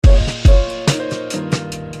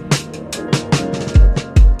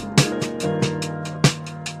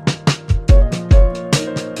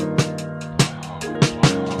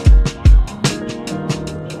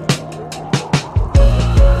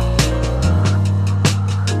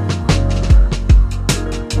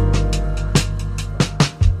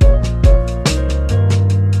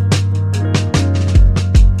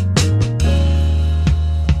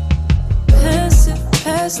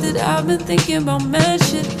I've been thinking about mad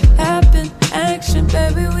shit. Happened, action,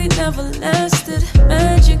 baby, we never lasted.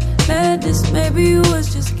 Magic, madness, maybe you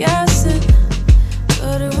was just gassing.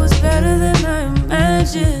 But it was better than I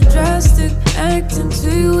imagined. Drastic, acting to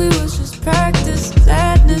you, it was just practice.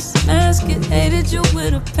 Sadness, mask it, hated you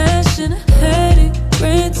with a passion. Had it,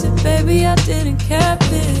 granted, baby, I didn't cap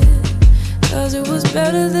it. Cause it was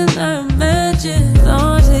better than I imagined.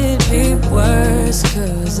 Thought it'd be worse,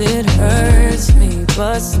 cause it hurts me.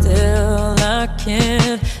 But still I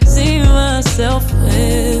can't see myself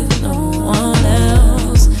with no one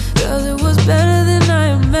else. Cause it was better than I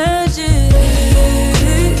imagined.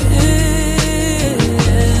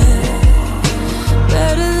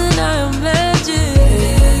 Better than I imagined.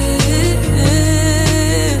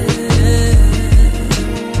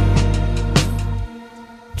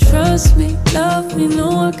 Trust me, love me, no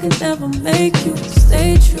I could never make you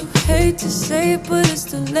stay true. Hate to say it, but it's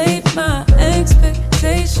too late. My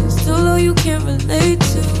expectations too low, you can't relate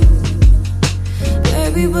to.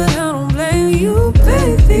 Baby, but I don't blame you,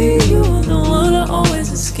 baby. You are the one I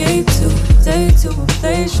always escape to. Day to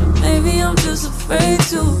replace you, maybe I'm just afraid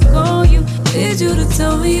to call you. Need you to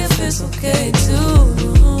tell me if it's okay too.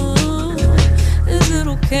 Is it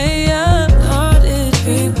okay? I thought it'd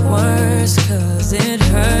be worse, cause it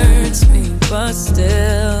hurts me. But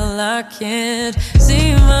still I can't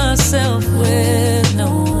see myself with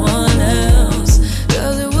no one else.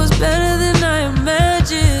 Cause it was better than I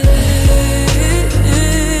imagined.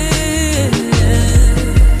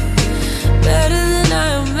 Better than I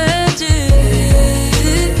imagined.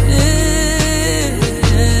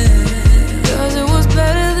 Cause it was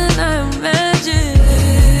better than I imagined.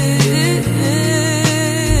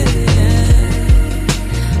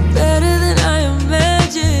 Better than I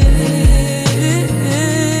imagined.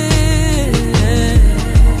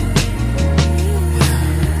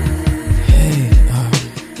 Hey,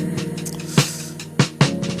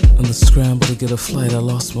 on the scramble to get a flight, I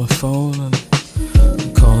lost my phone and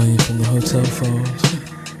I'm calling you from the hotel phone.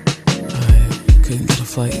 I couldn't get a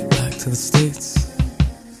flight back to the States.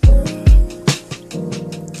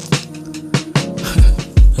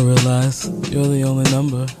 I realized you're the only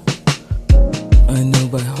number I knew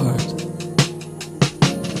by heart.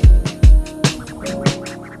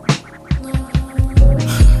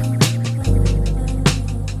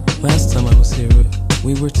 Last time I was here,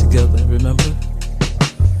 we were together, remember?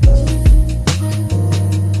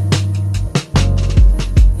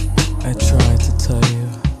 I tried to tell you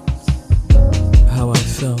how I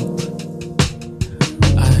felt.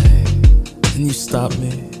 And you stopped me.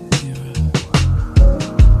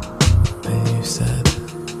 And you said,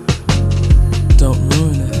 don't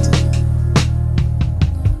ruin it.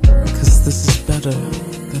 Cause this is better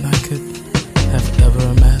than I could have ever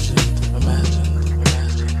imagined.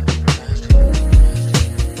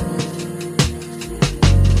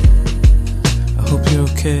 I hope you're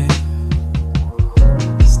okay.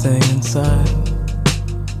 Staying inside.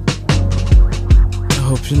 I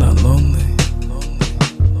hope you're not lonely.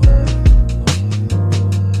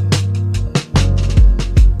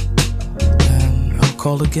 And I'll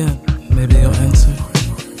call again. Maybe you'll answer.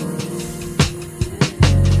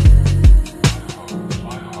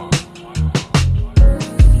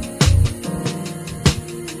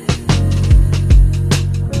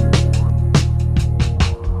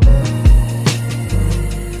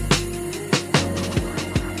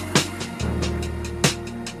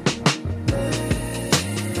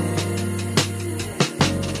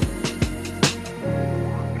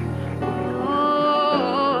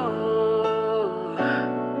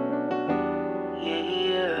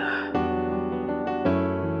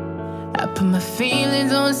 Put my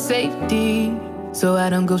feelings on safety, so I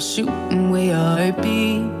don't go shooting where your heart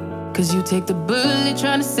beat. Cause you take the bullet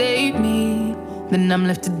trying to save me, then I'm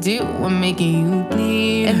left to deal with making you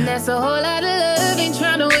bleed. And that's a whole lot of love, ain't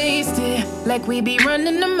trying to waste it. Like we be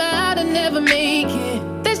running them out and never make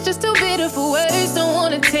it. That's just too bitter for words, don't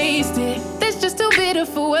wanna taste it. That's just too bitter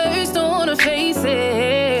for words, don't wanna face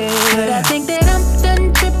it. But I think that I'm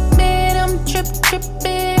done tripping, I'm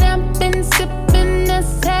tripping. I've been sipping,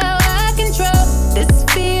 that's how I control this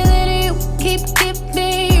feeling you keep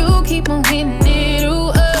giving. You keep on hitting it,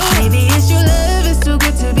 ooh, oh. Maybe it's your love, it's too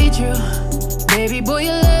good to be true. Baby boy,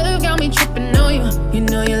 your love got me tripping on you. You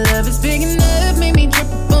know your love is big enough, made me trip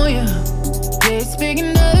up on you. Yeah, it's big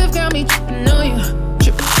enough, got me tripping on you.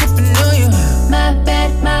 Tripping on you. My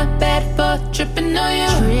bad for tripping on you.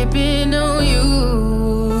 Tripping on you.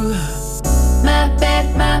 My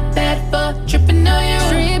bad for tripping on you.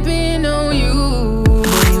 Tripping on you. Boy,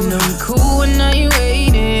 you know I'm cool when I ain't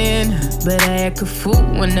waiting, but I act a fool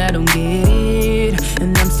when I don't get it.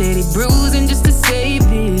 And I'm steady bruising just to save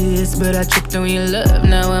this. But I tripped on your love,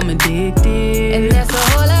 now I'm addicted. And that's a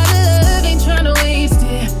whole lot of love, ain't tryna waste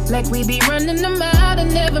it. Like we be running them out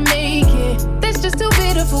and never make it. That's just too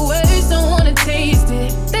bitter for words, don't wanna taste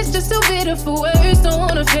it. That's just too bitter for words, don't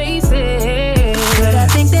wanna face it. But I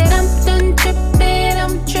think that I'm done tripping,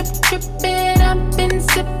 I'm tripping. I've been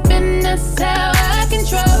sipping, that's how I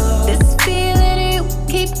control this feeling you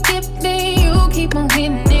keep giving, you keep on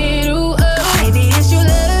hitting it, ooh, oh. Maybe it's your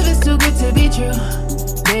love, it's too good to be true.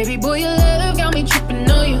 Baby boy, your love got me tripping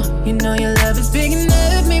on you. You know your love is big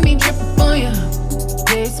enough, made me trip up on you.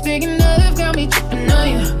 Yeah, it's big enough, got me tripping on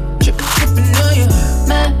you. Tripping on you.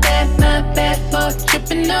 My bad, boy,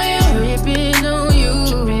 tripping on you. Tripping on you.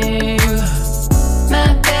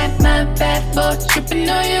 My bad, boy, tripping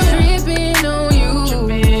on you. Tripping on you.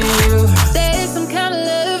 That is some kind of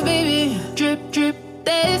love, baby. Drip.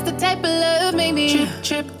 That is the type of love, maybe.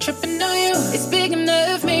 Tripping on you. It's big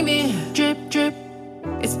enough, maybe. Drip.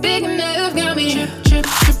 It's big enough, got me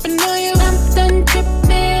tripping on you. I'm done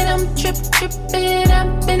tripping, I'm tripping.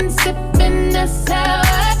 I've been sipping, that's how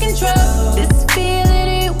I control this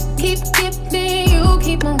feeling you keep giving, you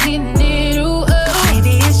keep on hitting it, ooh, oh.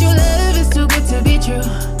 Maybe it's your love, it's too good to be true.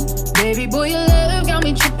 Baby boy, your love got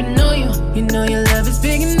me tripping on you. You know your love is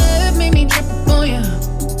big enough, made me trip up on you.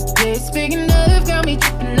 Yeah, it's big enough, got me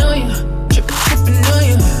tripping on you. Tripping on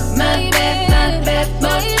you. My bad,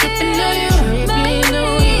 boy, tripping on you. Tripping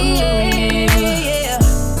on you.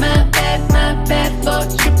 My bad, boy,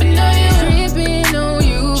 tripping on you. Tripping on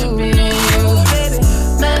you. Baby.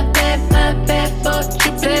 My bad, boy,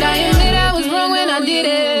 tripping on you. Said I admit I was wrong when I did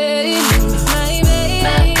it.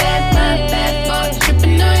 My bad, boy,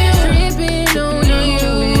 tripping on you. Tripping on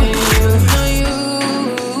you.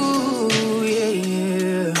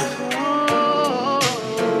 Yeah.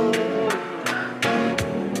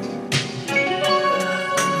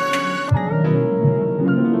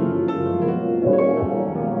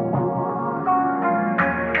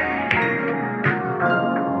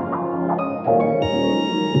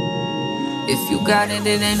 If you got it,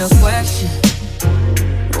 it ain't a question.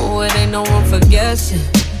 Oh, it ain't no room for guessing.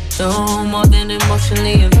 No more than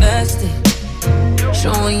emotionally invested.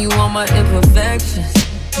 Showing you all my imperfections.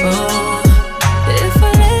 Oh, if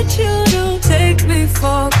I let you, don't take me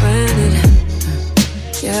for granted.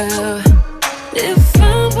 Yeah. If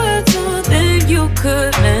I'm worth more than you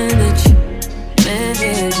could manage,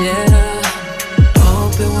 yeah.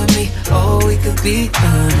 Open with me, oh, we could be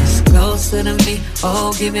honest. Closer to me,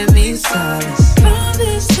 oh, giving me solace.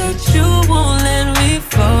 Promise that you won't let me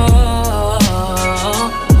fall.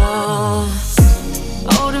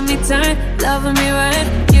 Holding me tight, loving me right,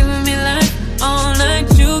 giving me life all night.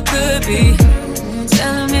 You could be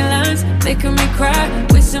telling me lies, making me cry,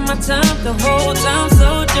 wasting my time the whole time.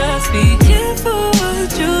 So just be careful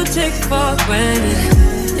what you take for granted.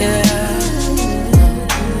 Yeah.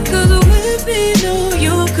 Cause with me, no,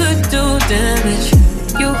 you could do damage.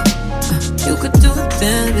 You could do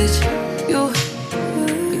damage. You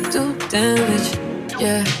could do damage.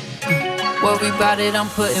 Yeah. Worry about it, I'm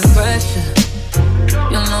putting pressure.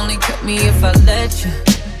 You'll only cut me if I let you.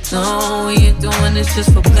 No, we ain't doing this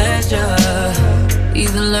just for pleasure.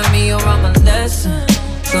 Either learn me or I'm a lesson.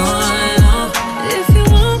 Going on. If you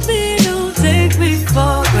want me, don't take me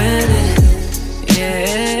for granted.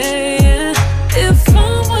 Yeah. If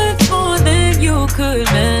I'm worth more than you could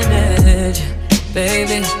manage,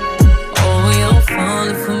 baby. Oh, you're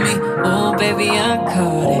falling for me. Oh, baby, I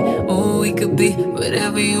caught it. Oh, we could be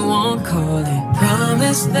whatever you want, call it.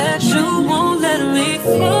 Promise that you won't let me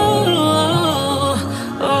fall.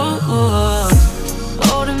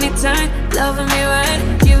 Holding me tight, loving me right,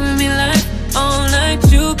 giving me life all night.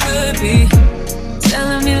 You could be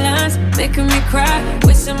telling me lies, making me cry,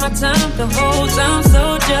 wasting my time the whole time.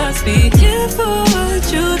 So just be careful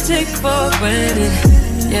what you take for granted.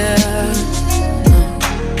 Yeah.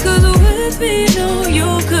 Cause with me, no,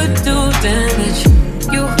 you could do damage.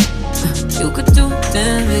 You could do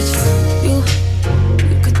damage. You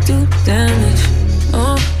could do damage.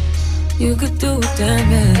 Oh, you could do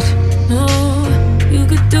damage. Oh, you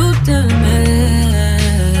could do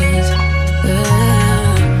damage.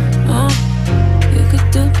 Yeah. Oh, you could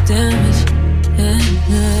do damage. Yeah.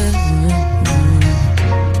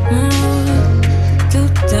 Do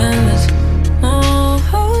damage. Oh,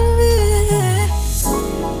 yeah.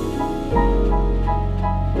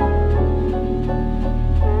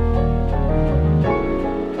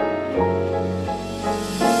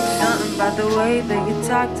 Something about the way that you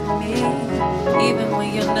talk to me, even when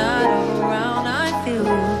you're not around. I feel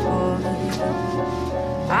you, boy.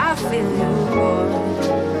 I feel you, boy.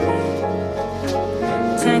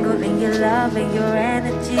 Tangled in your love and your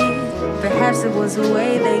energy. Perhaps it was the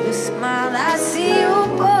way that you smiled. I see you,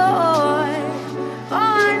 boy.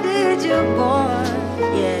 Oh, did you, boy?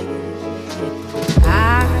 Yeah.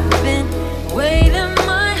 I've been waiting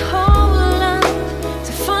my whole life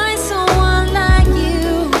to find someone like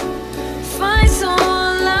you. Find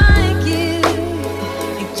someone like you.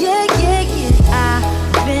 Yeah.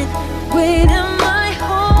 I've been waiting my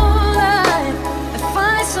whole life to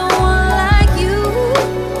find someone like you.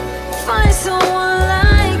 Find someone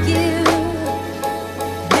like you.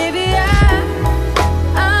 Baby, I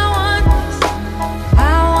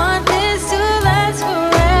want this to last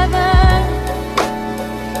forever.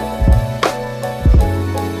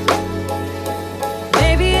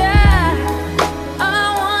 Baby, I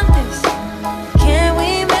want this. Can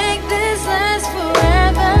we make this last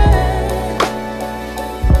forever?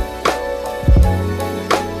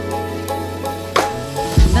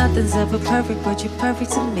 Nothing's ever perfect, but you're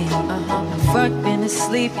perfect to me. I've worked, been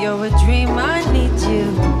asleep, you're a dream, I need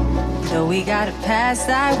you. Though we got a past,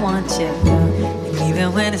 I want you. And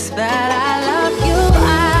even when it's bad, I love you.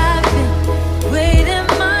 I've been waiting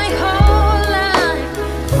my whole life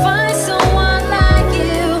to find someone like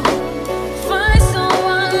you. Find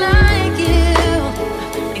someone like you.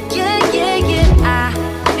 Yeah.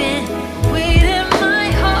 I've been waiting my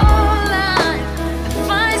whole life to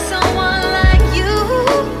find someone like you.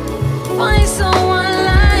 Find someone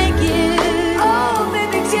like you. Oh,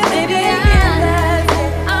 baby,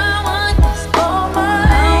 I want this. Oh,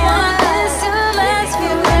 I want this to last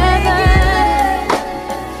forever.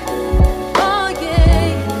 Oh, yeah.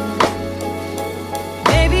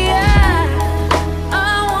 Baby, I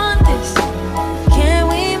want this. Can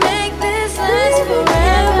we make this last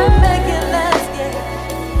forever? Make it last, yeah.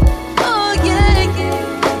 Oh, yeah.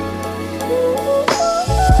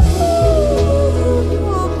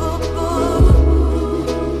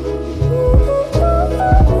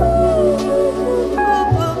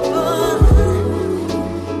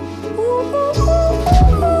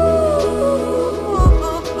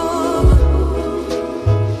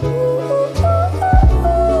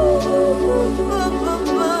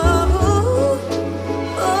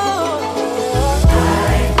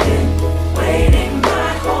 I've been waiting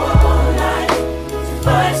my whole life to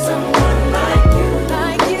find someone like you.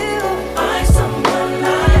 Like you. Find someone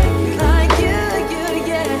like you. Like you,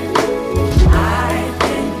 yeah. I've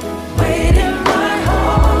been waiting my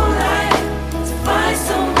whole life to find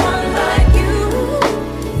someone like you.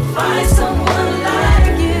 Find someone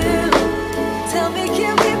like you. Tell me,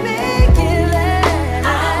 can we make it last?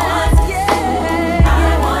 I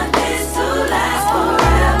want this to last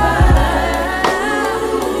forever.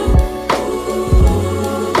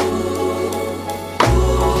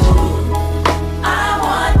 I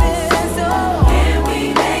want this. Can we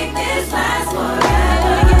make this last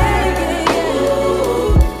forever?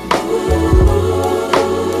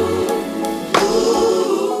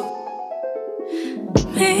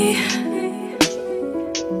 Me,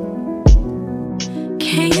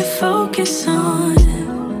 can you focus on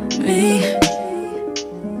me?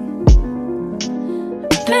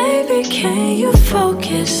 Baby, can you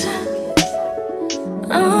focus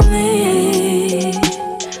on me?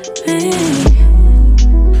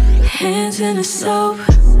 Hands in the soap,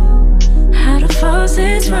 how the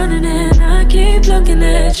faucet's running and I keep looking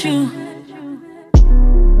at you.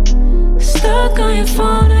 Stuck on your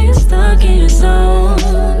phone or you're stuck in your zone,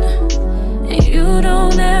 and you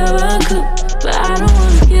don't have a clue, but I don't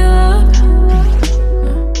wanna give up.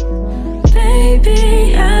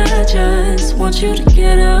 Baby, I just want you to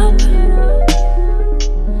get up.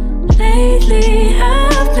 Lately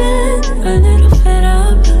I've been a little fed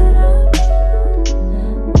up.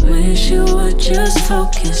 Wish you would just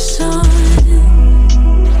focus on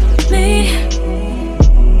me.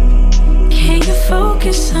 Can you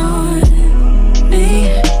focus on me?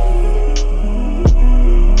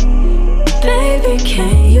 Baby,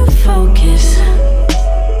 can you focus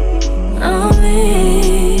on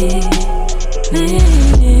me?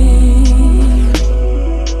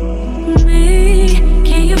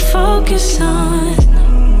 Can you focus on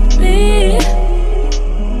me?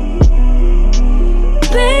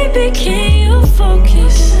 Baby, can you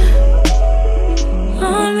focus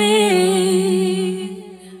on me?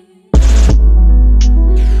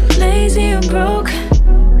 Lazy and broke,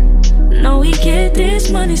 know we get this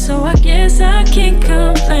money, so I guess I can't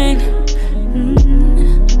complain.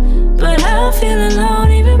 But I feel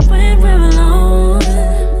alone even when we're alone,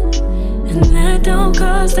 and that don't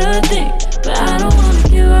cost a thing, but I don't wanna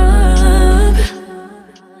give up.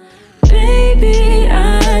 Baby,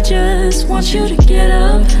 I just want you to get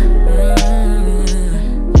up.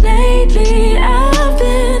 Lately I've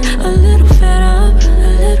been a little fed up, a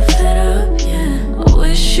little fed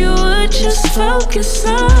focus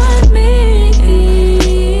on me?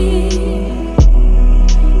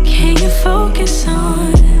 Can you focus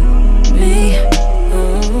on me?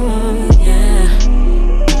 Oh, yeah.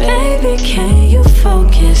 Baby, can you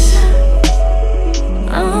focus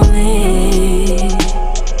on me?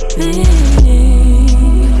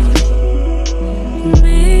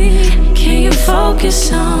 Can you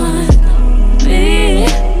focus on me?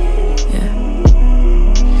 Yeah.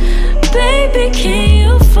 Baby, can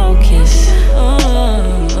you focus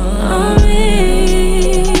on me?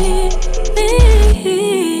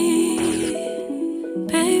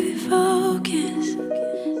 Baby, focus.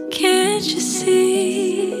 Can't you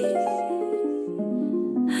see?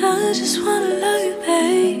 I just wanna love you,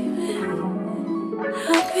 baby.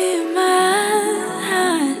 I'll be in my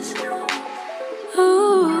eyes.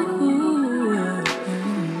 Ooh.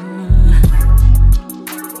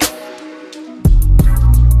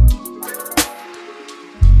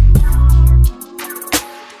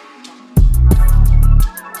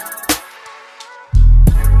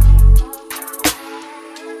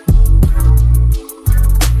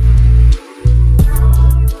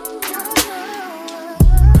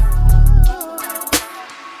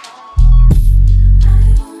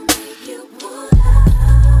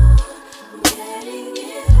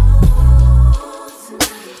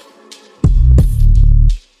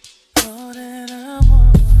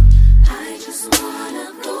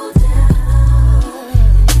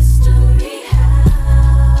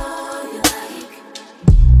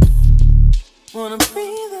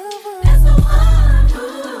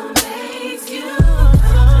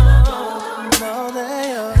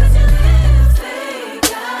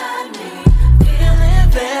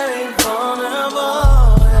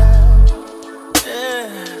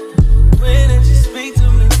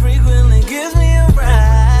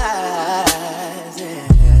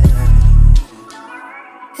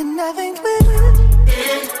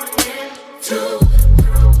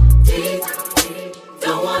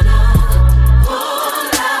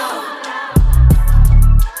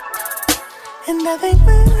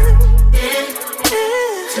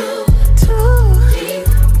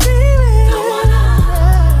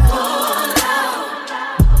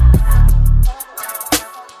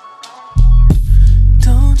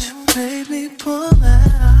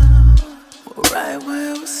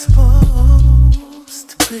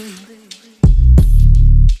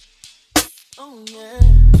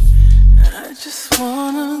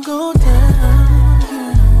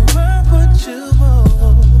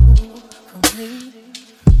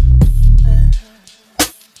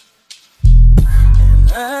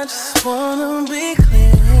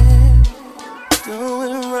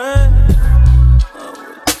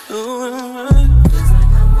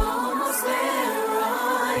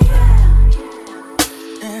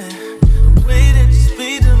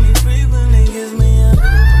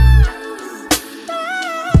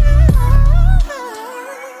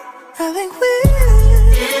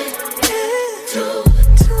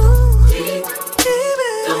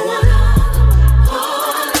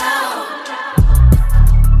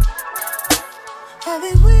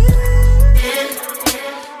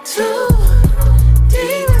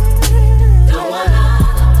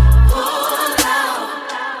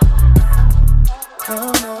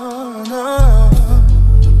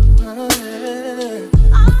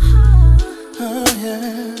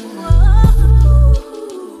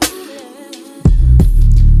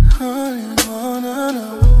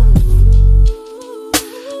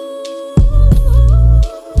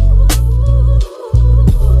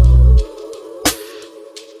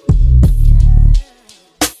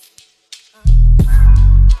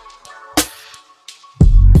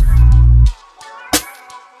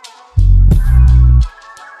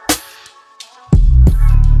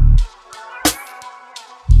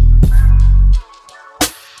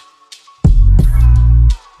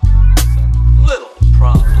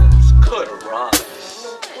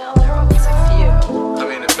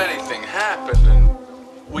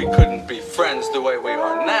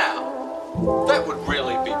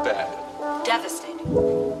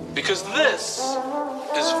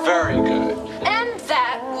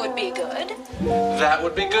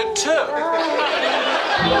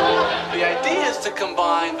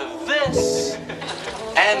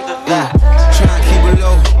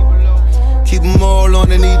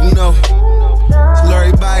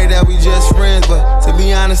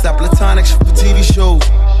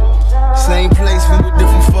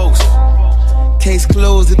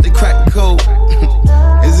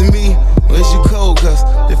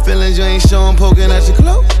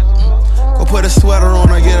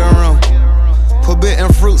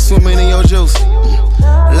 Forbidden fruit swimming in your juice.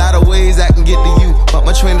 A lot of ways I can get to you, but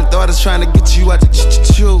my train of thought starters trying to get you out the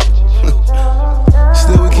chew.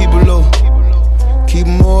 Still we keep it low. Keep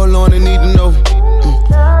them all on, they need to know.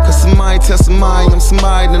 Cause somebody tell somebody I'm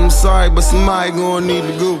somebody, then I'm sorry, but somebody gon' need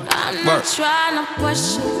to go. I'm not trying to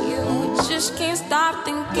question you, just can't stop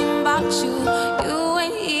thinking about you. You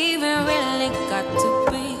ain't even really got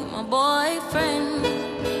to be my boyfriend.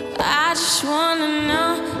 I just wanna know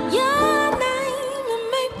your name, and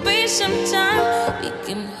maybe sometime we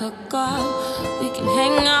can hook up, we can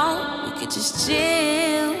hang out, we could just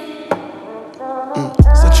chill.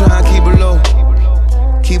 So try and keep it low.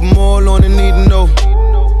 Keep them all on, they need to know.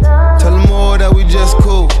 Tell them all that we just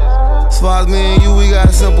cool. As far as me and you, we got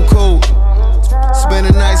a simple code. Spend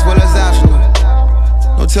the nights, well, that's optional.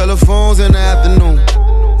 No telephones in the afternoon.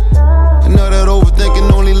 You know that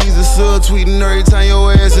overthinking only leads to subtweeting every time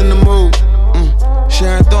your ass in the mood.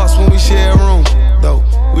 Sharing thoughts when we share a room, though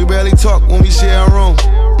we barely talk when we share a room.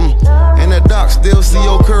 In the dark, still see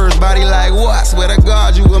your curves, body like what? Swear to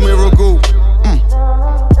God, you a miracle.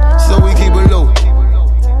 So we keep it low.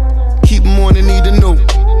 Keep them on, they need to know.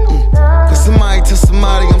 Cause somebody tell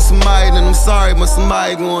somebody I'm somebody, then I'm sorry, but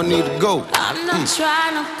somebody gon' need to go. I'm not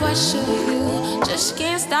trying to pressure you, just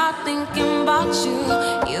can't stop thinking about you.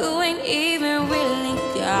 You ain't even really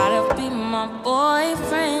gotta be my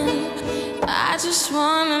boyfriend. I just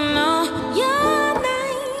wanna know your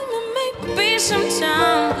name, and maybe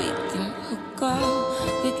sometime we can hook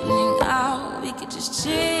up, we can hang out, we could just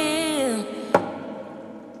chill.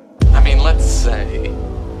 I mean, let's say,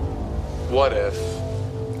 what if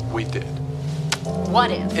we did?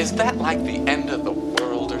 What if? Is that like the end of the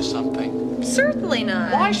world or something? Certainly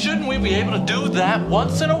not. Why shouldn't we be able to do that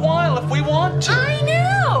once in a while if we want to? I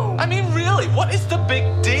know! I mean, really, what is the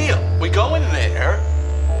big deal? We go in there,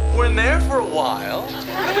 we're in there for a while, and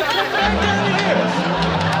then we come back down here.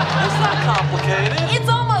 It's not complicated. It's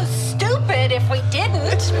almost stupid if we didn't.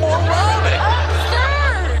 It's moronic.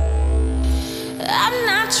 Absurd! I'm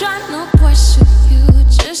not trying to question you,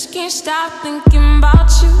 just can't stop thinking about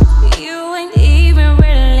you. You ain't even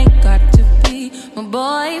really got to be my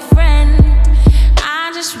boyfriend.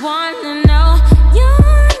 I just wanna know your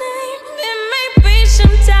name, and maybe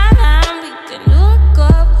sometime we can hook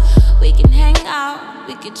up, we can hang out,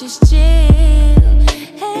 we could just chill.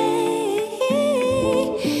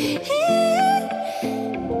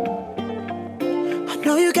 I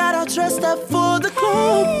know you got all dressed up for the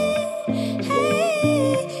club,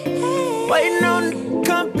 waiting on to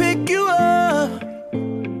come pick you up.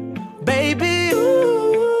 Baby,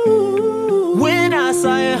 ooh, when I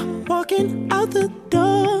saw you walking out the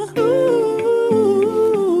door,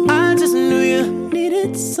 ooh, I just knew you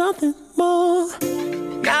needed something more.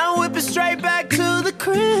 Now whip it straight back to the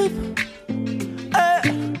crib.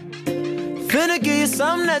 Finna give you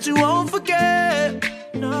something that you won't forget.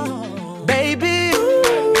 No, baby,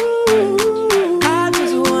 ooh, I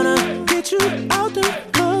just wanna get you out the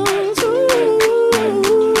clothes.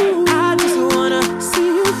 Ooh, I just wanna see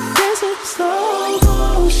you dancing slow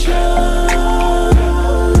motion.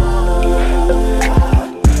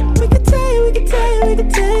 We can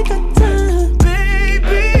take our time,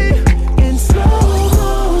 baby, in slow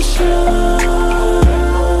motion.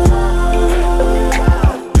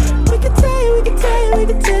 We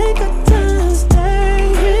can take our time, stay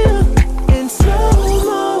here in slow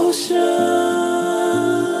motion.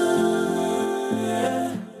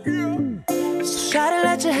 So try to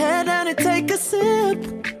let your head down and take a sip.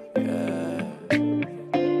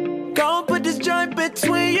 Go and put this joint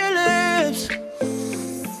between your lips.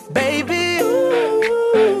 Baby,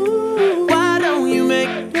 ooh, why don't you make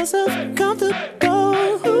yourself comfortable?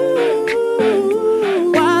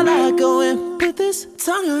 Ooh, while I go and put this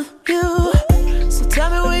tongue on you. So tell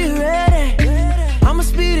me when you're ready. I'ma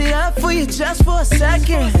speed it up for you just for a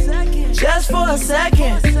second. Just for a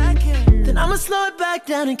second. Then I'ma slow it back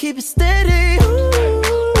down and keep it steady.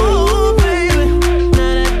 Ooh, baby,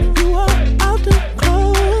 now that you are out the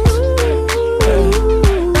clothes,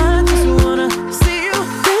 I just wanna see you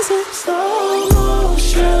dancing slow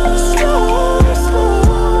motion. Slow.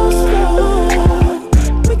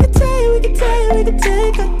 We can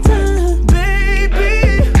take our time, baby,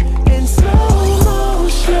 in slow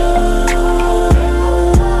motion.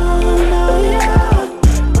 Yeah.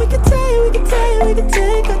 We can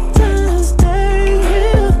take our time, stay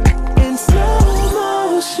here in slow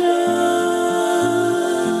motion.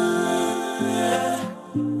 Yeah.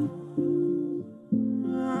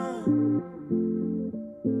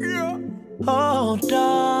 Oh,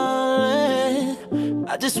 darling,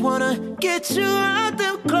 I just wanna get you out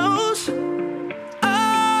them clothes. Oh,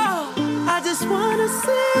 I just wanna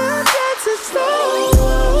see you dancing slow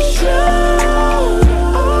motion. Oh,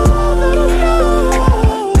 no, no,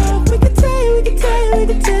 no.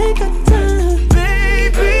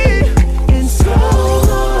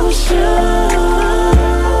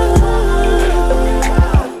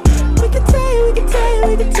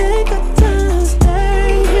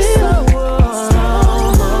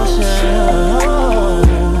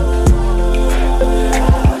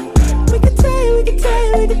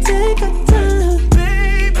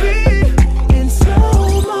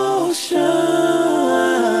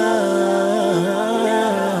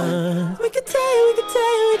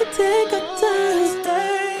 take our time,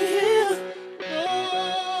 stay here.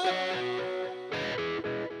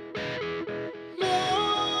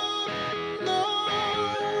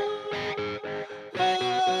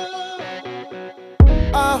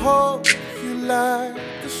 I hope you like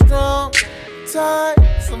the strong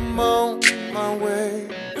tides. I'm on my way.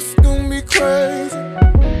 It's gonna be crazy.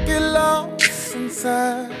 Get lost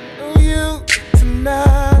inside of you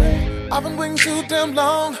tonight. I've been waiting too damn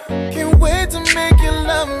long. Can't wait to make you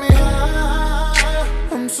love me.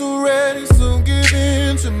 I'm so ready, so give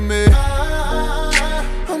in to me.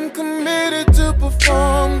 I'm committed to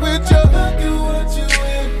perform with you. Look at what you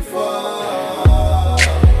in for.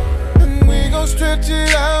 And we gon' stretch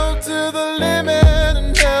it out to the limit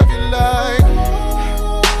and have you like.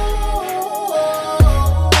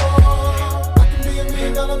 I can be a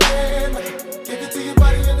 $1 million man. I can give it to your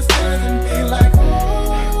body and the spirit and be like.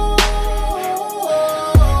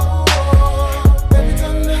 Every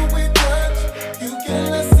time that we touch, you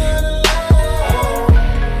get less and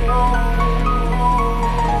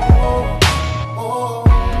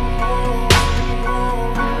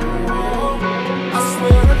I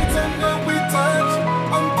swear every time that we touch,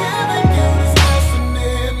 I'm giving you this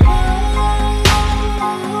passionate love.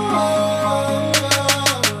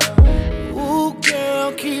 Ooh,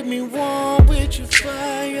 girl, keep me warm with your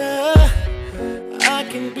fire. I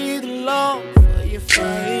can be the log for your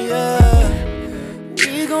fire.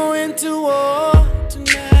 We go into war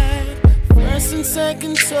tonight. First and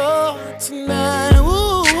second talk tonight.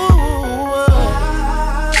 Ooh,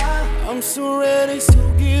 I'm so ready, so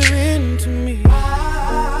give in to me.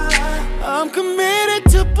 I'm committed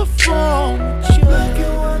to perform with you. Look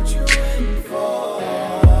at what you're in for.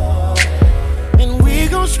 And we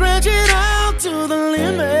gon' stretch it out to the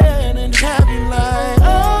limit and have you like,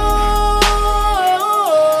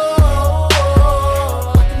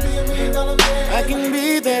 I can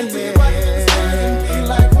be that man.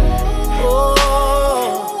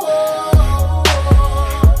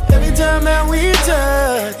 Every time that we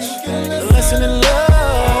touch, a lesson in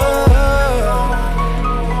love.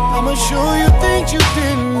 I'ma show you things you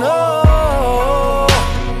didn't know.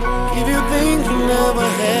 Give you things you never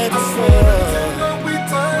had before. We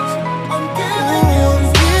touch, I'm giving you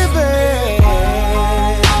this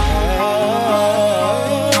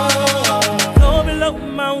Go below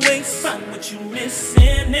my waist, find what you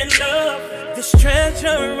missing in love. This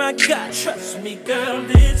treasure I got, trust me, girl,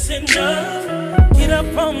 it's enough. Get up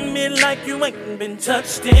on me like you ain't been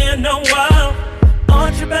touched in a while.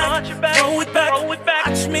 Arch your back, throw it back,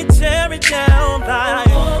 watch me tear it down like,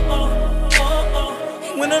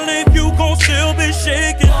 when I leave you gon' still be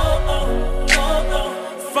shaking.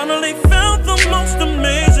 Finally found the most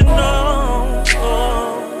amazing,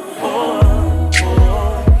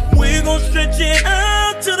 we gon' stretch it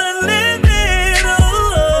out to the limit.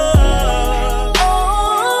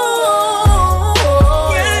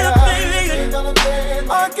 Yeah, baby,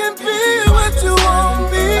 I can be what you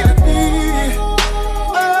want me to be.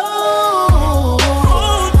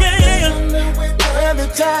 oh yeah, Every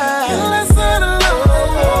time.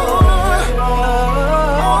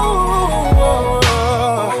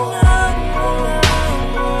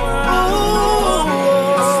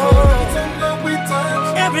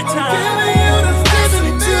 every time. Giving you this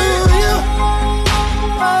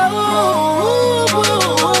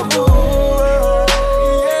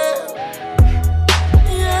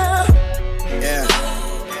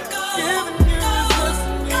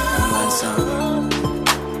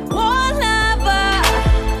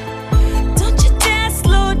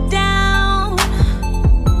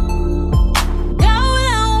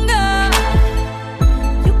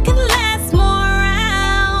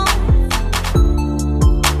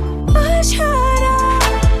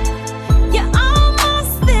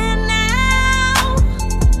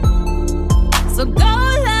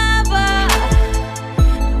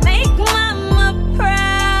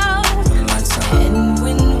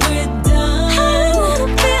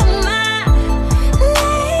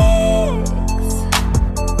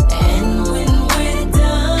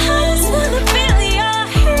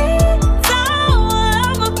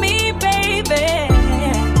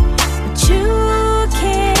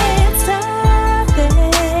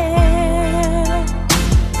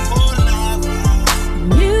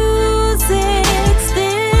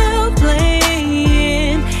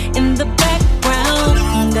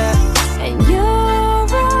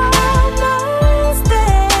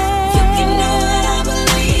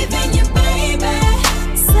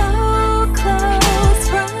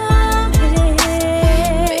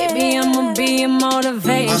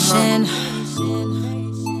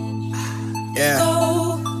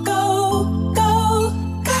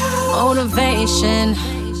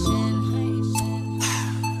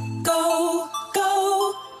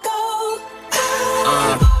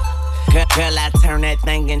turn that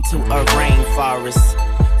thing into a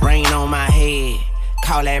rainforest. Rain on my head,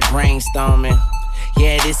 call that brainstorming.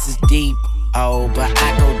 Yeah, this is deep, oh, but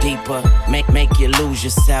I go deeper. Make you lose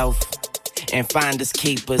yourself and find us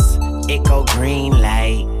keepers. It go green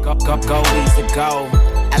light, go easy go.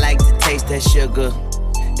 I like to taste that sugar,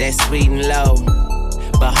 that sweet and low.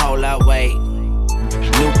 But hold up, wait,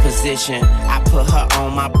 new position. I put her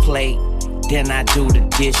on my plate, then I do the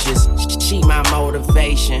dishes. She my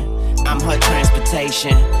motivation, I'm her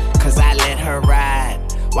transportation. Cause I let her ride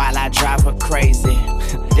while I drive her crazy.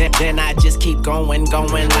 Then I just keep going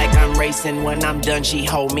like I'm racing. When I'm done, she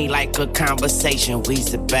hold me like a conversation.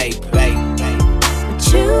 We's a babe. But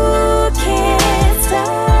you can't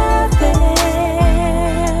stop it.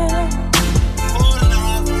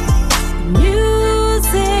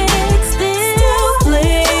 Music still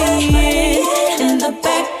playing in the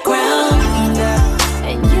background,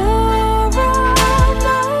 and you're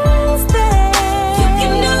almost there. You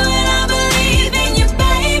can do it, I believe in you,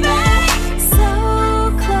 baby. So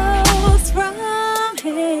close from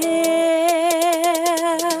here.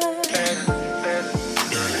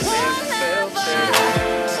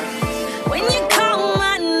 When you call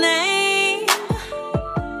my name,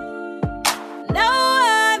 no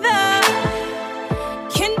other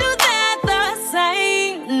can do that the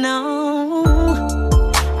same. No,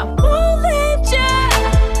 I won't let you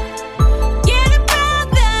get about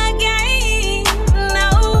the game. No,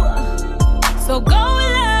 so go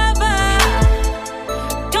lover,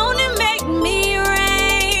 don't it make me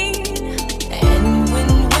rain. And when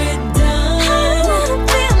we're done, I wanna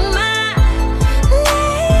feel my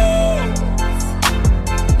legs.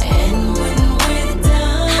 And when we're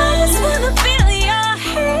done, I just wanna feel your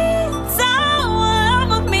hands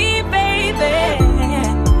all over me, baby.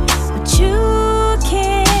 But you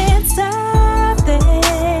can't stop there.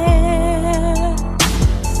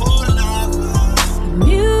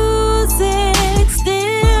 Music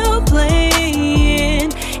still playing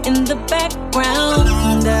in the background,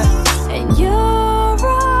 and you're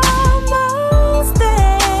almost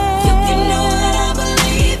there. You can know that I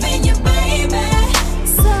believe in you, baby.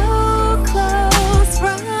 So close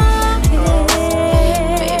from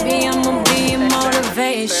here. Baby, I'ma be your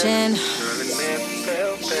motivation.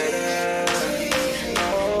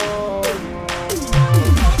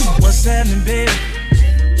 What's happening, baby?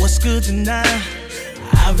 What's good tonight?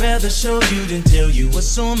 I'd rather show you than tell you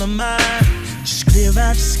what's on my mind. Just clear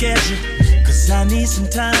out your schedule, cause I need some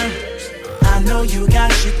time. I know you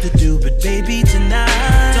got shit to do, but baby,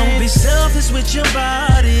 tonight, don't be selfish with your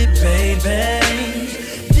body, baby.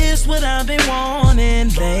 This what I've been wanting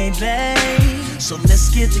lately. So let's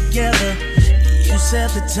get together, you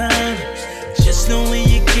set the time. Just know when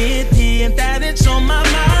you get here that it's on my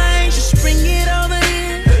mind. Just bring it over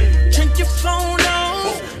here, turn your phone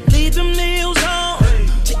off, leave the nails on,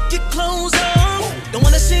 take your clothes off. Don't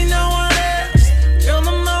wanna see no one else, girl,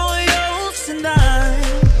 I'm all yours tonight,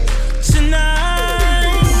 tonight.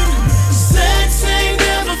 Sex ain't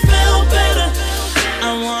never felt better.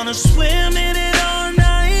 I wanna swim in it all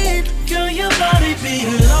night. Girl, your body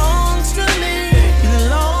belongs to me,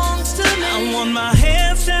 belongs to me. I want my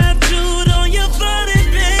hands tattooed on your body,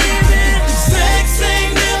 baby. Sex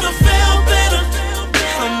ain't never felt better.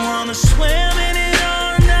 I wanna swim in it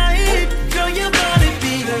all night. Girl, your body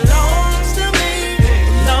belongs to me,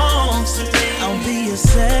 belongs to me. I'll be a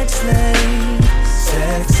sex slave.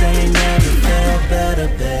 Sex ain't never felt better,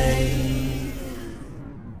 babe.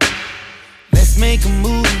 Let's make a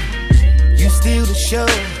movie, you steal the show.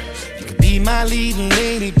 You could be my leading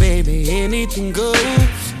lady, baby, anything goes.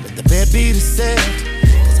 Let the bed be the set,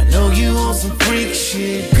 cause I know you on some freak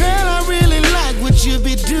shit. Girl, I really like what you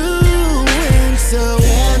be doing, so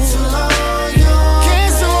cancel all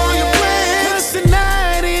your plans, cause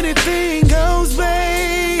tonight anything goes,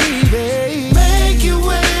 baby. Make your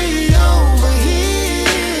way over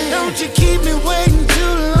here. Don't you keep me waiting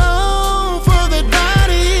too long for that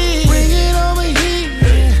body. Bring it over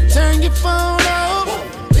here, turn your phone off,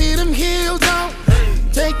 leave them heels on,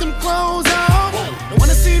 take them clothes off. Don't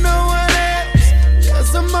wanna see no one else,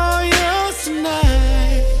 cause I'm all yours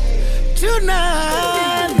tonight,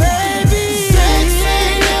 tonight, baby. Sex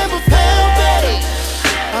ain't never felt better.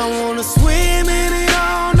 I wanna swim in it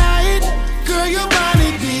all night. Girl, your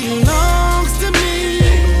body belongs to me,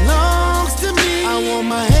 belongs to me. I want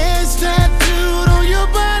my hands tattooed on your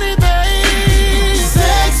body, baby.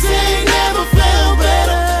 Sex ain't never felt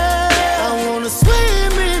better. I wanna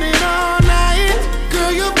swim in it all night.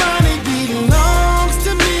 Girl, your body belongs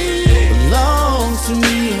to me, belongs to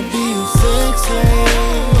me. I'll be your sex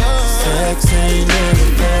slave. Sex ain't never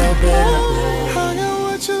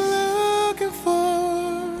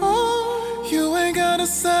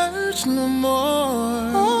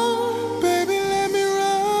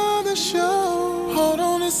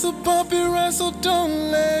bumpy ride, so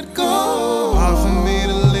don't let go. Hard for me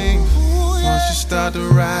to leave. Once you start to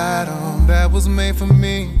ride on, that was made for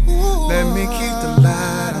me. Let me keep the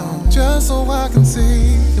light on, just so I can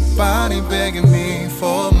see your body begging me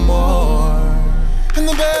for more. And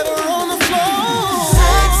the bed on the floor.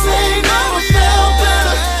 Sex ain't never felt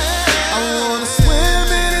better. I wanna swim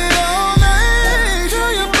in it all night.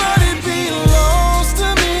 Girl, your body belongs to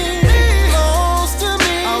me, belongs to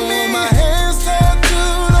me. I want my hands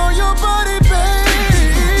tattooed on your body, baby.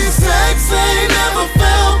 Sex ain't never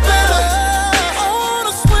felt better. I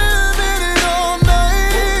wanna swim in it all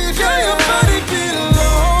night. Girl, your body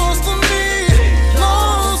belongs to me,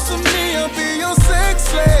 belongs to me. I'll be your sex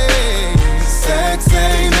slave. Sex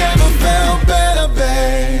ain't never felt better,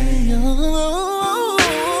 babe.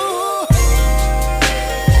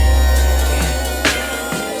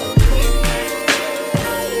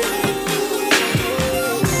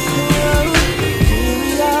 Here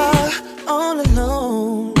we are, all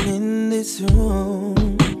alone in this room.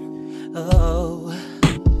 Oh,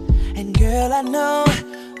 and girl, I know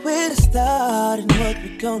where to start and what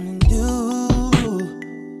we're gonna do.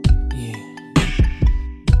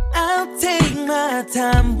 I'll take my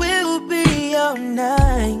time, we'll be all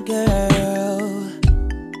night, girl.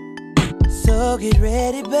 So get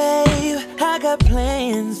ready, babe, I got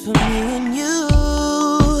plans for me and you.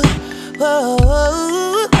 Whoa.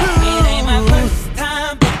 It ain't my first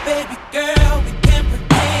time, but baby girl, we can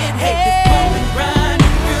pretend. Hey, this moment grind,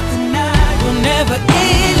 real tonight will never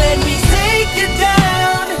end. Let me take you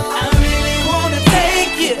down, I really wanna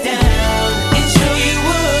take you down and show you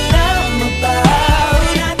what I'm about.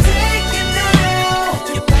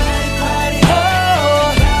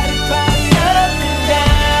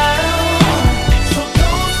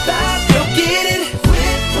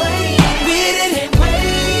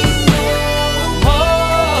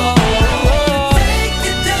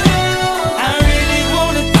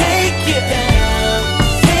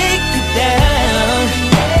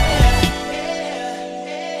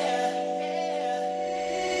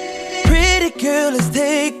 Girl, let's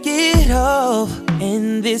take it off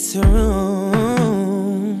in this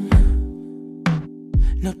room.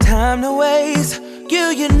 No time to waste.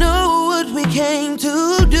 Girl, you know what we came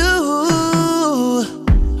to do.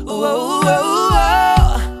 Oh,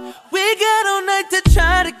 we got all night to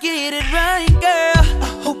try to get it right, girl. I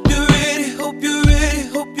hope you're ready, hope you're ready,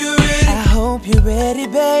 hope you're ready. I hope you're ready,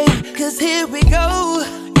 babe, 'cause here we go.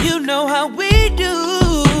 You know how we do.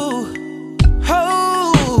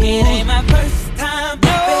 Oh, it ain't my first time,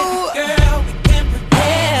 but baby girl, we can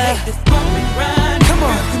pretend. Make this moment grind. Come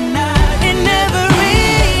on, tonight it never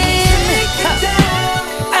ends. Take it down.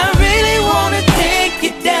 I really wanna take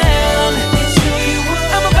you down and show you what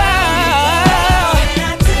I'm about. And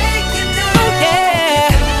I take you down. Oh yeah.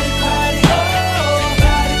 Body,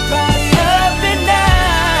 body, up and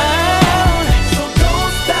down. So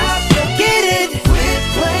don't stop, get it. Quit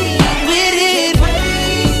playing with it.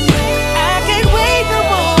 I can't wait no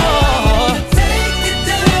more. Take it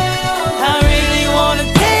down. I really wanna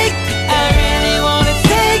take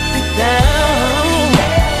it down.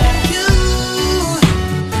 You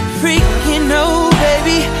freaking know,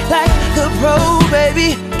 baby, like a pro, baby,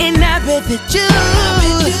 and I bet that you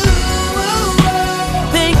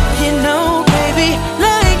think you know, baby,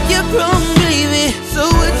 like you're pro, baby. So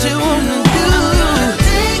what you wanna do?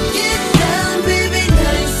 Take it down, baby,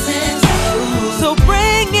 nice and slow. So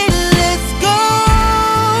bring it, let's go,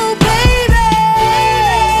 baby.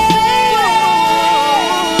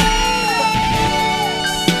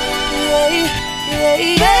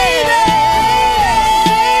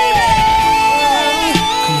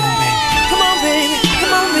 Come on, baby.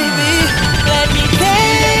 Come on, baby. Let me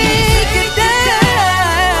take it down.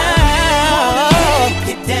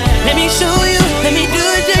 Let me show you. Let me do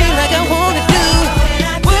it to you like I wanna do.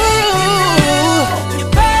 Woo. Your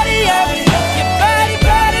body up. Your body,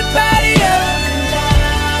 body, body up.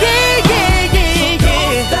 Yeah, yeah, yeah,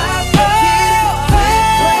 yeah.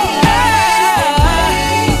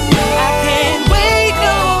 I can't wait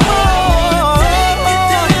no more.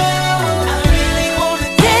 I really wanna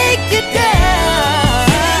take you down.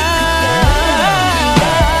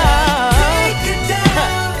 Take you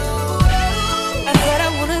down. I said I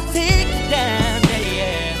wanna take you down,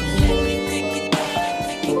 yeah. Let me take you down,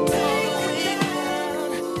 take you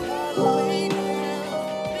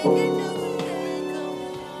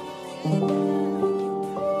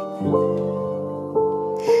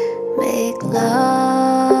Make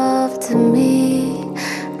love to me.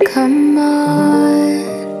 Come on,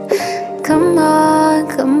 come on,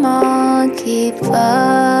 come on, keep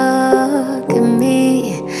fucking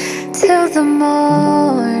me till the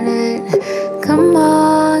morning. Come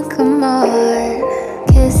on, come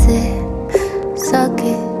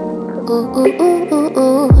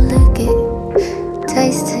ooh, lick it,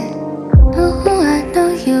 taste it. Ooh, I know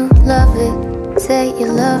you love it, say you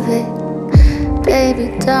love it,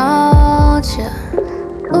 baby, don't you?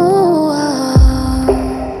 Ooh,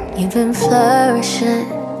 you've been flourishing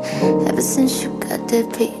ever since you got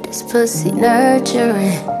that beat, this pussy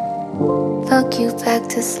nurturing. Fuck you back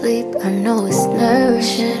to sleep, I know it's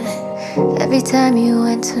nourishing every time you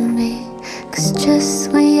enter me. Cause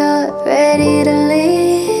just when you're ready to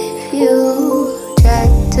leave, you try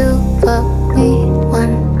to fuck me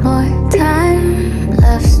one more time.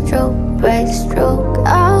 Left stroke, right stroke,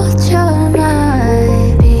 out your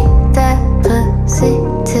mind. Beat that pussy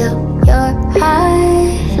till you're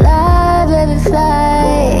high. Fly, baby,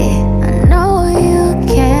 fly. I know you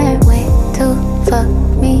can't wait to fuck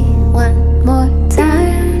me one more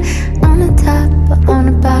time. On the top or on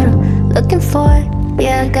the bottom, looking for it,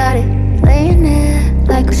 yeah, I got it. Laying there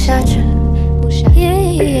like a shot you.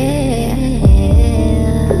 Yeah.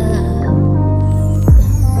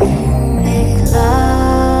 Make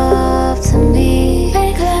love to me.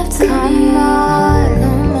 Come on,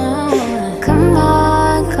 come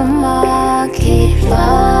on, come on. Keep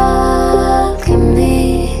fucking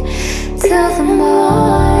me till the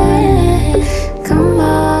morning. Come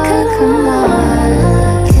on, come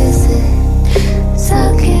on. Kiss it,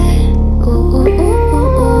 suck it. Ooh, ooh,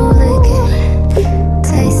 ooh, lick it,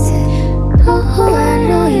 taste it. Ooh, I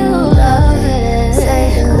know you love it, say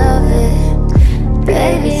you love it,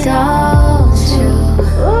 baby, don't you?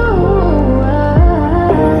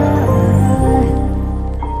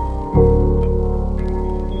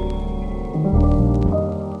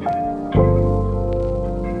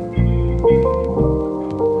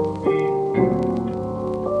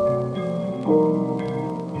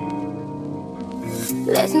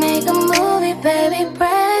 Let's make a movie, baby,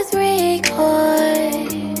 press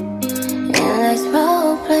record, and let's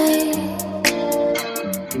role play.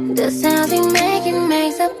 The sounds we make, it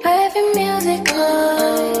makes a perfect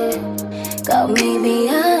musical. Call me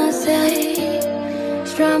Beyonce.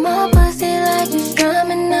 Strum my pussy like you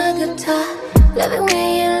strumming a guitar. Love it when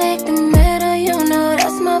you lick the middle, you know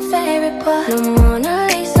that's my favorite part. No Mona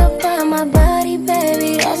Lisa on my body,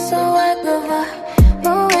 baby, that's a work of art.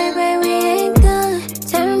 But wait, baby, we ain't done.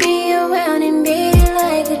 Turn me around and beat it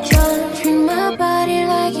like a drum. Treat my body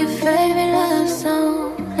like your favorite love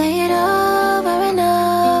song. Play it over and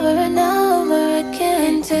over and over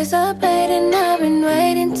again. Anticipating, I've been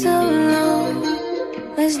waiting too long.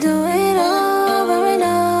 Let's do it over and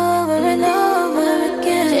over and over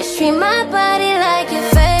again. Just treat my body like your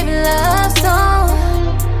favorite love song.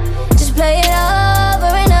 Just play it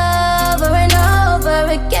over and over and over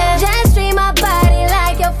again. Just treat my body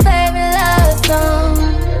like your favorite love song.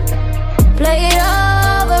 Play it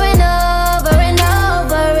over and over and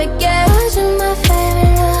over again. Cause you're my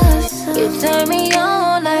favorite love song. You turn me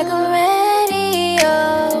on like a radio.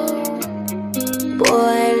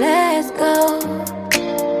 Boy, let's go.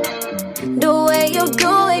 The way you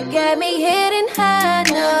do it got me hitting high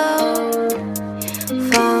note.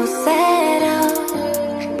 Falsetto.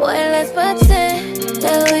 Boy, let's pretend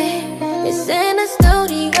that we is in the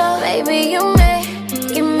studio. Baby, you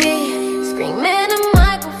making me scream in the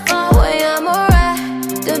microphone. Boy, I'ma ride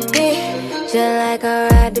the beat just like I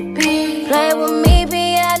ride the beat. Play with me,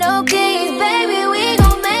 piano keys. Baby, we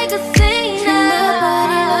gon' make a scene. Treat my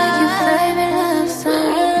body like your favorite love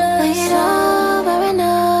song. Play it over and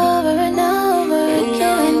over and over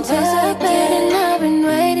again. Anticipating, I've been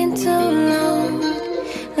waiting too long.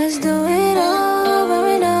 Let's do it over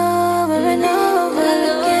and over and over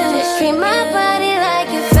again. Just treat my body like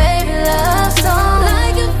your favorite love song.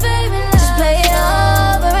 Like your favorite love. Just play it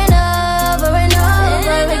over and over and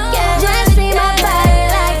over again. Just treat my body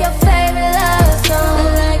like your favorite love song.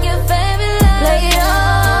 Like your favorite love. Play it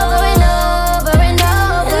over and over and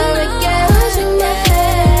over again. Cause you're my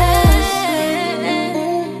favorite.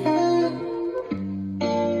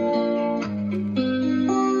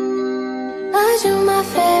 Cause you're my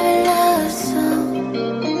favorite love song.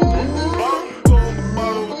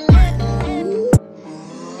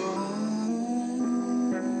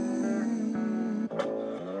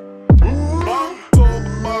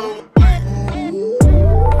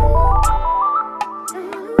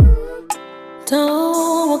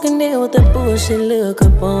 Don't walk in there with that bullshit look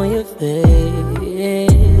up on your face.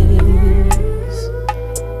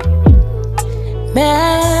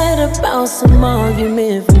 Mad about some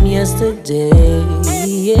argument from yesterday.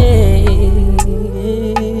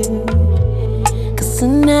 Cause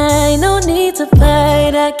tonight, no need to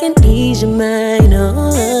fight, I can ease your mind.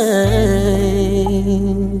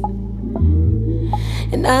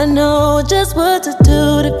 And I know just what to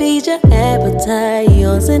do to feed your appetite,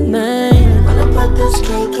 yours and mine. Wanna put this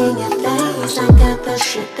cake in your face, I got the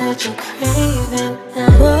shit that you're craving.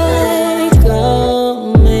 Wake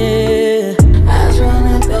on me. Eyes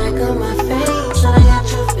running back on my face, I got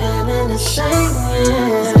you feeling the same,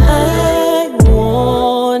 yeah. I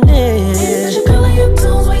want it. Put your girl on your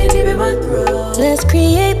toes while you deep in my throat. Let's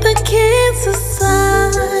create the cancer sign.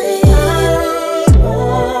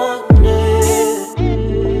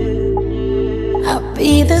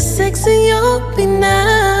 Be the sex and you'll be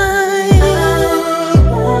nice.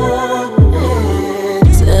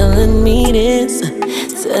 Telling me this,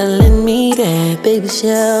 telling me that, baby,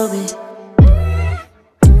 shall we?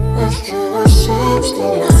 Let's do a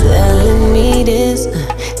 69. Telling me this,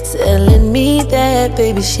 telling me that,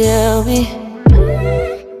 baby, shall we?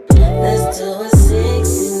 Let's do a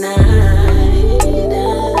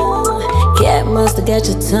 69. Cat must've got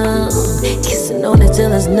your tongue, kissing on it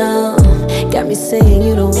till it's numb. Got me saying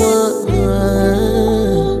you the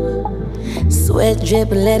one. Sweat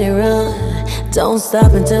drip and let it run. Don't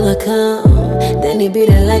stop until I come. Then he beat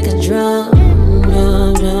it like a drum.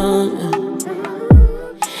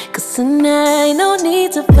 Cause tonight, no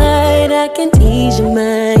need to fight. I can ease your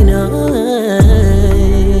mind.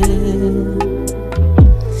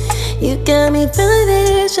 You got me feeling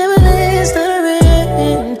this, Chevrolet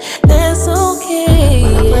stuttering. That's okay.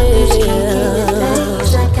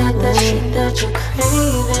 That you're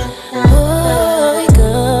craving. Boy,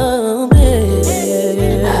 come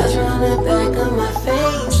here. Eyes running back on my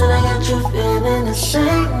face, and I got you feeling the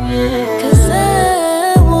same, yeah. Cause I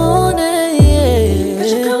want it, yeah. Put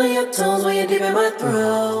your girl on your toes while you're deep in my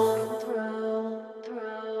throat.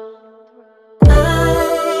 I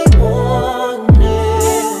want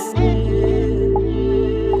it.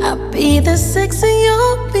 I'll be the sex and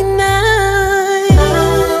you'll be nice. I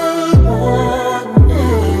want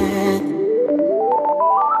it.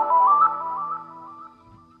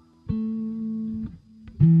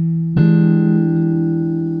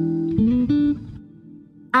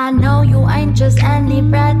 I know you ain't just any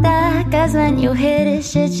brother, cause when you hit it,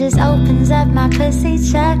 shit just opens up my pussy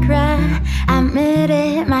chakra. Admit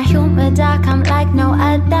it, my humor dark, I'm like no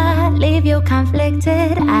other. Leave you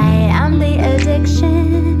conflicted, I am the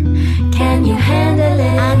addiction. Can you handle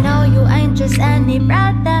it? I know you ain't just any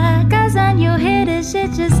brother, cause when you hit it,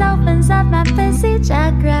 shit just opens up my pussy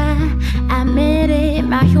chakra. Admit it,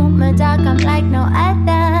 my humor dark, I'm like no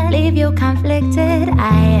other. Leave you conflicted,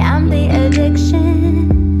 I am the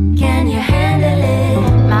addiction. Can you handle it?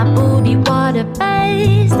 My booty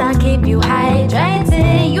water-based, I keep you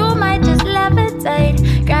hydrated. You might just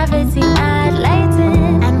levitate, gravity not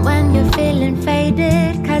latent. And when you're feeling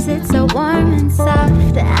faded, cause it's so warm and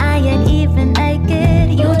soft, I ain't even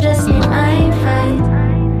naked, you just need my fight.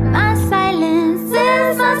 My silence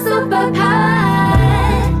is my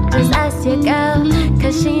superpower. Just ask your girl,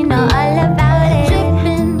 cause she know all about it.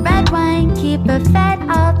 Drippin' red wine, keep her fat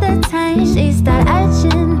all the time. She start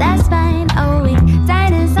arching, that's fine. Oh, we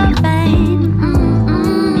died in some fine.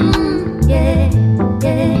 Yeah,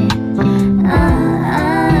 yeah.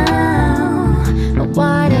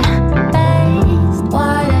 Water based,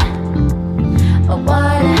 water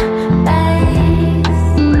based.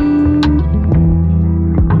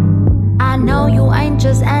 I know you ain't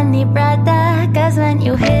just any brother, cause when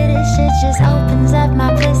you hit it, shit just opens up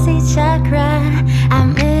my pussy chakra.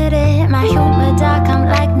 Admit it, my humor dark, I'm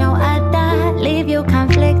like no other. Leave you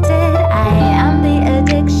conflicted, I am the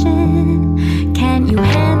addiction. Can you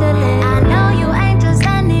handle it? I know you ain't just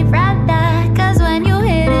any brother, cause when you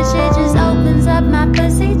hit it, shit just opens up my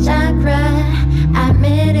pussy chakra.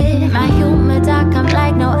 Admit it, my humor dark, I'm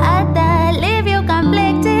like no other. Leave you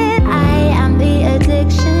conflicted, I am the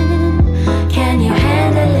addiction. Can you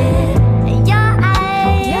handle it? Your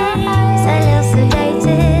eyes, a little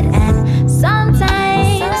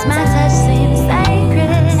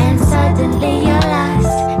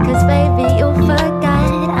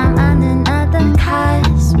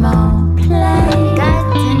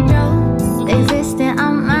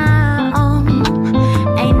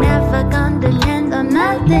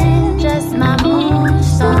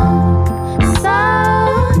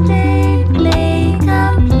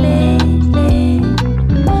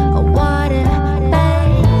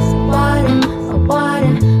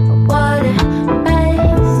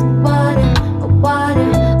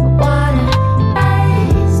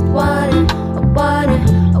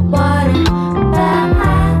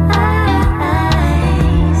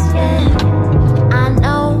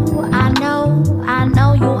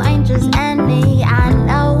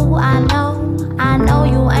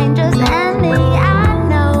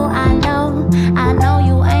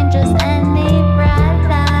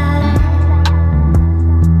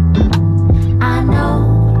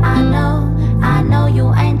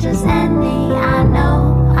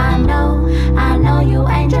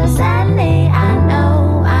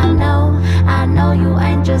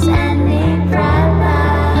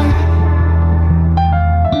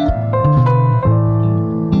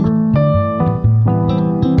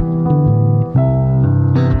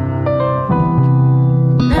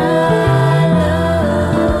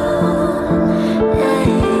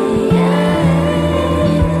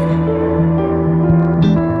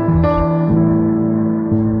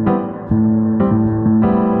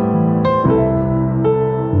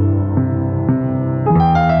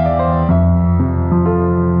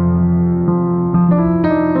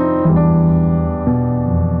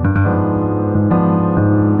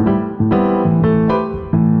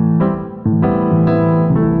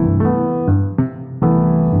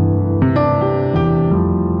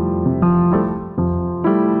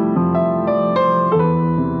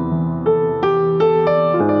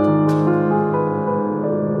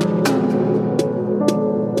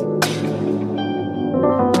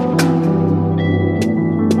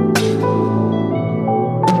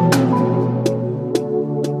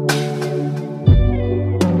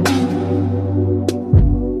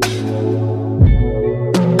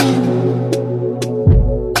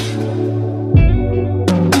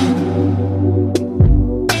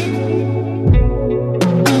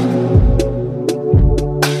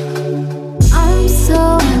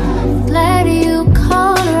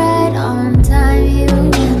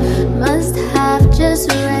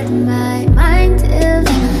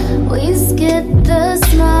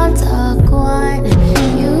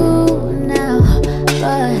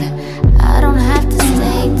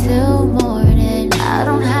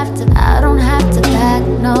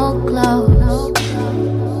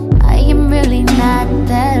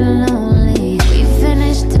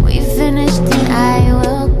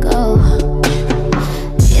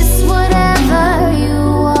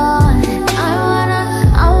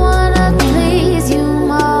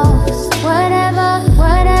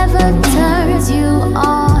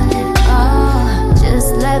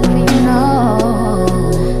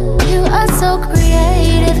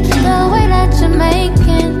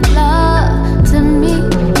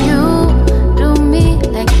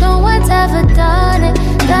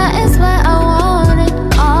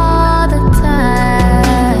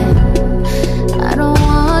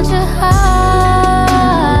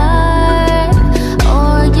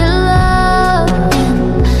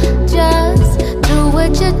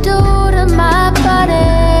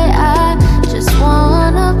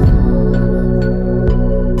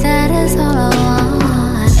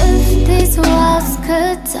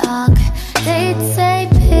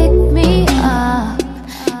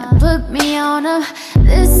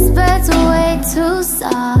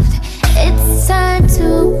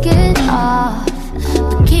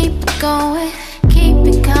going. Keep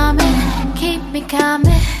it coming, keep me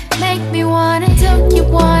coming. Make me want it. Do you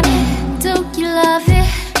want it? Do you love it?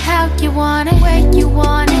 How you want it? Where you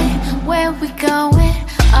want it? Where we going?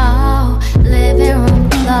 Oh, living room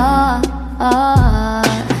floor.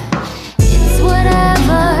 It's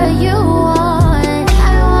whatever you want.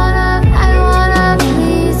 I wanna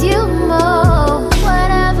please you more.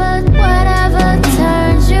 Whatever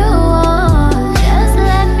turns you on. Just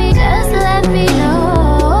let me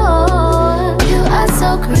know. You are so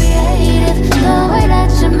creative, the way that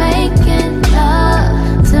you're making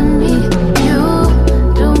love to me. You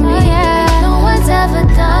do me, yeah. No one's ever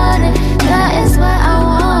done it. That is what I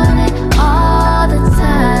wanted all the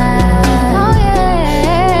time. Oh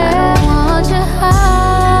yeah, I want your heart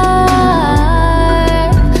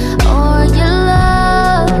or your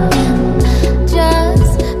love.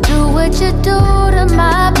 Just do what you do to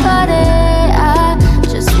my body. I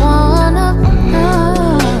just wanna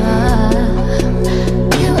know.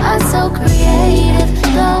 You are so creative,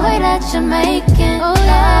 the way that you're making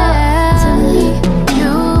love to me.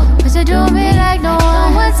 You, 'cause you do me like no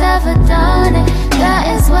one's ever done it. That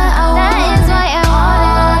is what I want. That is why I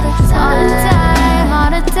want it all the time,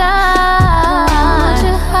 all the time. I want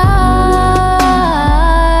your heart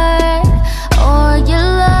or your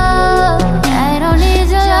love. I don't need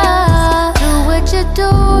your love. Do what you do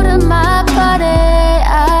to my body.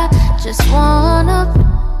 I just wanna.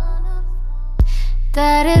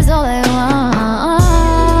 That is all I want.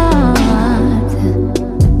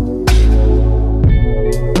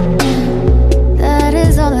 That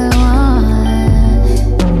is all I want.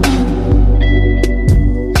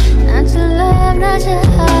 Not your love, not your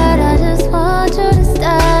heart. I just want you to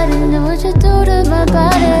start and do what you do to my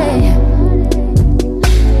body.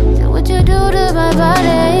 Do what you do to my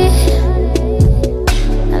body.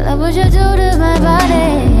 I love what you do to my body.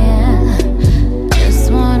 Just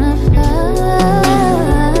wanna fly.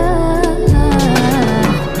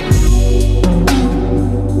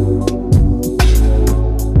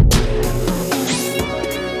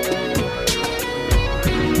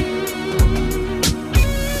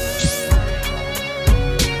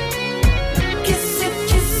 Kiss it,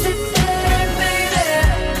 baby.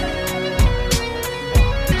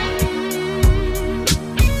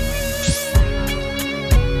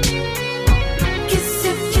 Kiss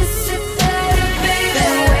it, baby.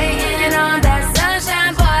 Been waiting on that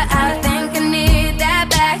sunshine, boy. I think I need that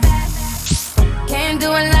back. Can't do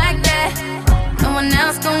it like that. No one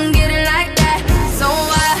else gon' get it like that. So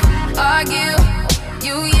I argue,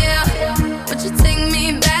 you yell, but you take me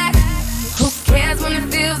back. Who cares when it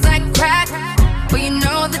feels like crack? But you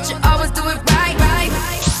know that you always do it right, right.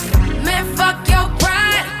 Man, fuck your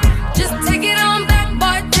pride. Just take it on back,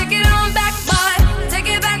 boy. Take it on back, boy. Take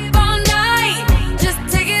it back all night. Just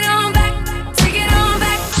take it on back. Take it on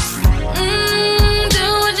back. Do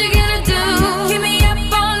what you gonna do. Keep me up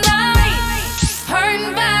all night.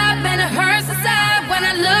 Hurting vibe and it hurts inside when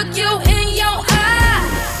I look you in your eye.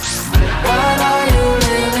 What are you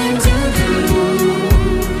willing to do?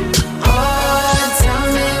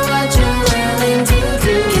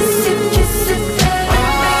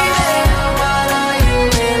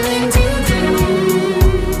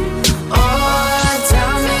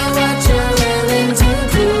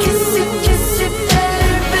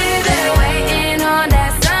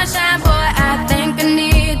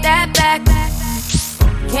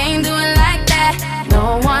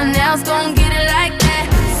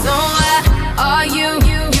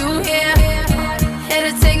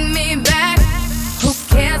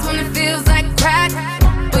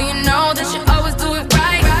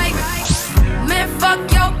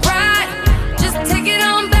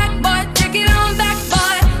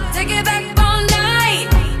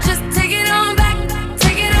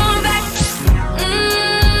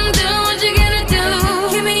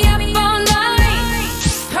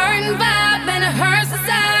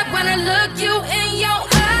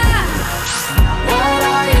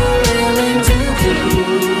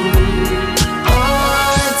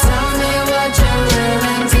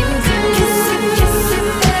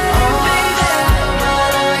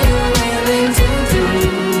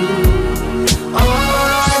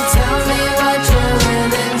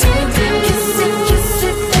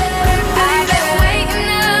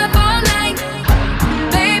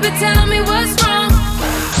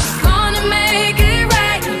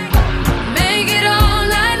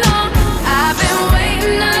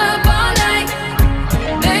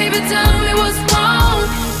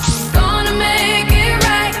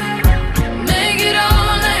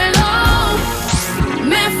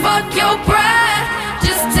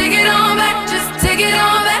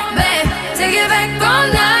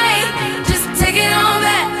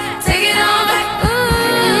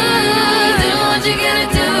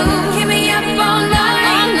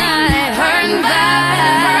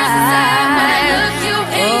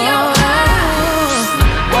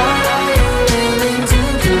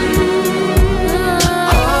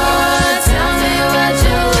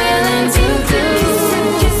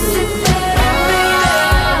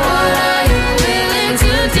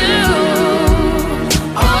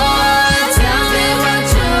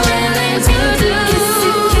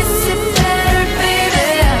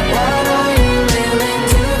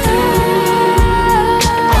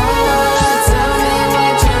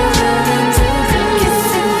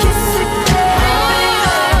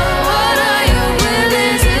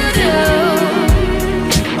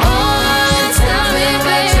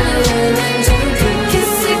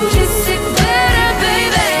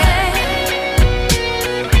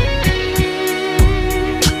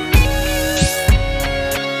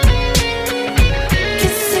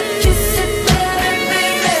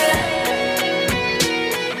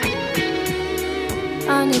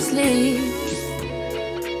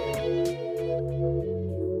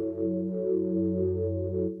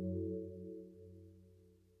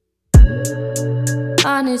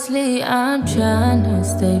 Honestly, I'm trying to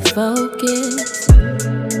stay focused.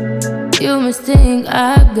 You must think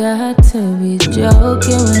I got to be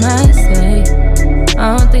joking when I say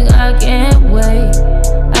I don't think I can wait.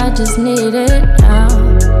 I just need it now.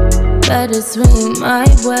 Let it swing my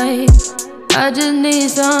way. I just need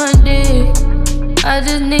some dick. I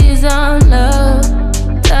just need some love.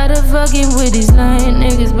 Tired of fucking with these lying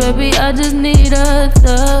niggas, baby. I just need a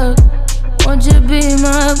thug. Won't you be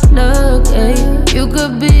my plug, ayy? You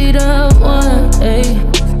could be the one, ayy.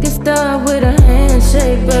 Get started with a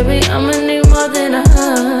handshake, baby. I'ma need more than a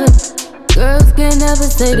hug. Girls can't never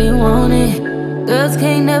say they want it. Girls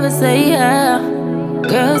can't never say yeah.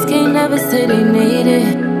 Girls can't never say they need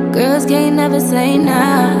it. Girls can't never say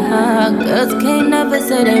nah. Girls can't never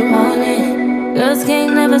say they want it. Girls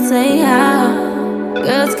can't never say how.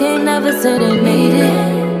 Girls can't never say they need it.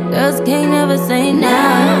 Girls can't never say nah.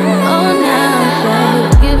 Oh nah, baby.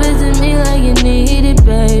 Give it to me like you need it,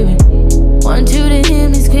 baby. Want you to hear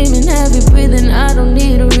me screaming, heavy breathing. I don't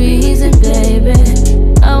need a reason, baby.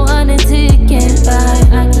 I want it till you can't buy.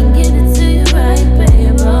 I can give it to you right,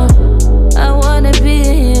 baby. I wanna be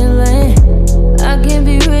a healing. I can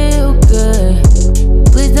be real good.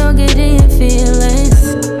 Please don't get in your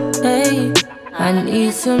feelings. Hey, I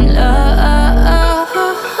need some love.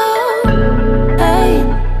 Hey,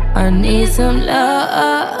 I need some love.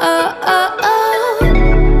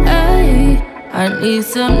 Hey, I need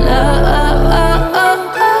some love.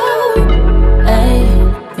 Hey,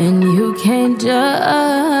 and you can't judge.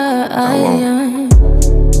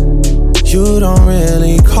 You don't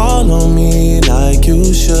really call on me like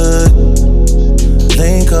you should.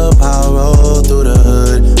 Link up, I roll through the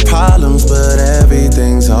hood. Problems, but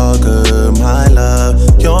everything's all good, my love.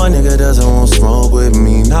 Your nigga doesn't want smoke with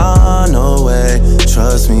me, nah, no way.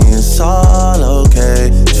 Trust me, it's all okay.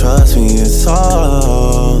 Trust me, it's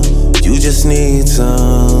all. You just need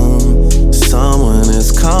someone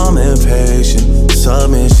that's calm and patient.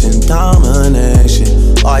 Submission, domination.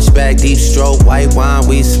 Arch back, deep stroke, white wine,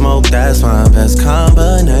 we smoke. That's my best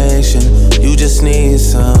combination. You just need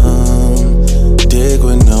some dick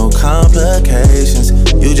with no complications.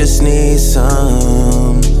 You just need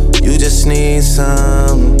some. You just need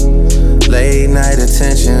some late night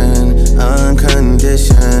attention,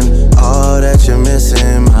 unconditioned. All that you're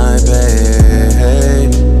missing, my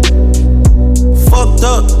babe. Fucked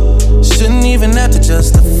up, shouldn't even have to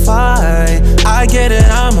justify. I get it,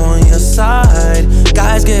 I'm on your side.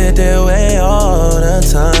 Guys get their way all the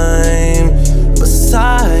time.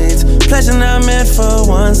 Besides, pleasure not meant for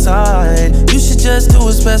one side. You should just do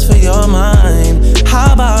what's best for your mind.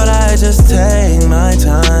 How about I just take my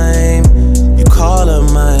time? You call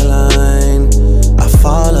up my line, I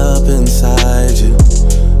fall up inside you.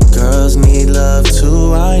 Girls need love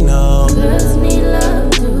too, I know. Girls need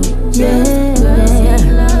love too, yeah. Girls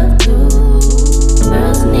need love too.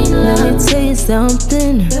 Girls need love. Let me tell you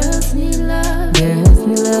something. Girls need love. Girls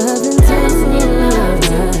need love and girls need love.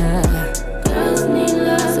 Girls need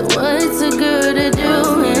love. So what's a girl to do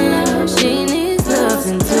when she needs love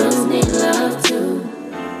and girls need love too?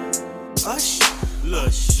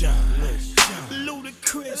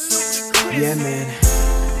 Ludacris. Yeah, man.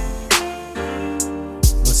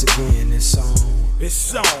 Once again, this song.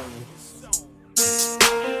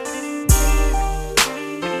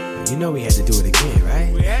 You know we had to do it again,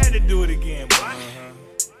 right? We had to do it again, boy. I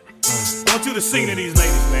want you to sing to these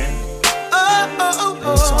ladies, man. So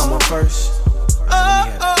I'm on first.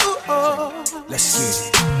 Let's get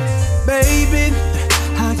it. Baby,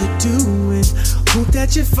 how you doing? Hope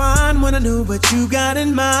that you're fine. Wanna know what you got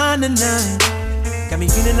in mind tonight. Got me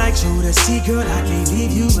feeling like Jodeci, girl, I can't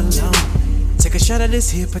leave you alone. Take a shot of this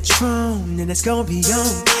here Patron, and it's gonna be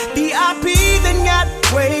on. VIP then got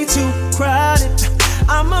way too crowded.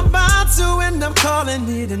 I'm about to and I'm calling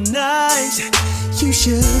it a night. You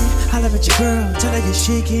should holler at your girl, tell her you're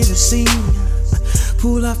shaking the scene.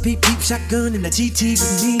 Pull off beep beep shotgun in the GT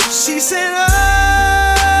with me. She said, oh,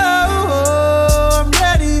 I'm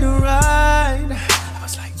ready to ride. I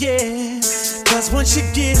was like, yeah, cause once you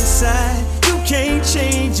get inside, you can't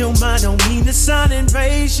change your mind. Don't mean to sound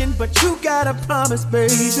invasion, but you gotta promise,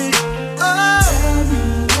 baby. Oh,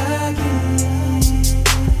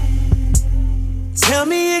 tell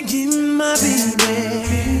me again, my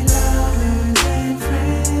baby.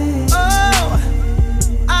 Oh,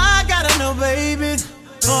 I gotta know, baby.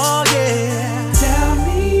 Oh yeah. Tell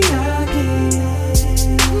me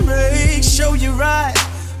again. Make sure you're right.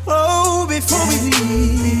 Oh, before we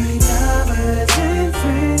leave.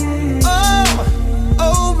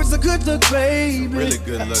 Oh, it's a good look, baby. Really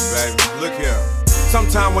good look, baby. Look here.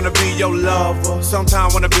 Sometime wanna be your lover,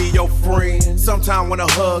 sometime wanna be your friend, sometime wanna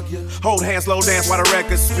hug you, hold hands, slow dance while the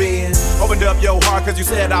record spin. Opened up your heart cause you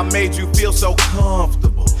said I made you feel so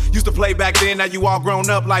comfortable. Used to play back then, now you all grown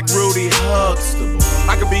up like Rudy Huxtable.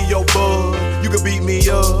 I could be your bud, you could beat me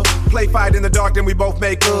up. Play fight in the dark, then we both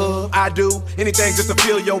make up. I do anything just to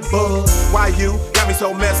feel your buzz. Why you got me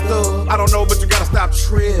so messed up? I don't know, but you gotta stop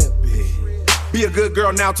tripping. Be a good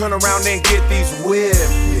girl now, turn around and get these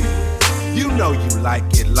whippings. You know you like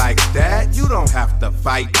it like that. You don't have to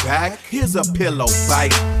fight back. Here's a pillow,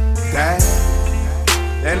 bite that.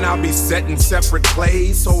 And I'll be setting separate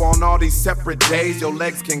plays, so on all these separate days, your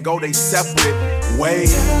legs can go they separate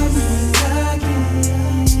ways.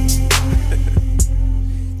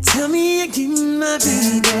 Tell me again, my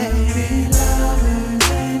baby.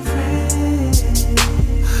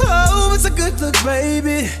 Oh, it's a good look,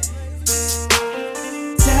 baby.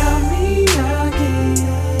 Tell me again.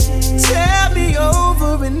 Tell me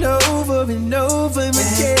over and over and over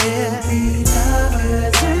again.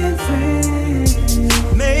 Lovers and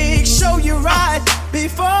friends. Make sure you're right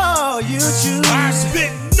before you choose. I've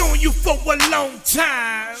been knowing you for a long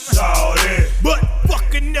time, shawty, but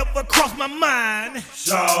fucking never crossed my mind,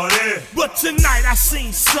 shawty. But tonight I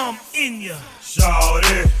seen some in you,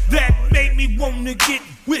 shawty, that made me wanna get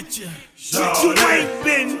with you. Shawty. You ain't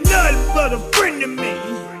been nothing but a friend to me,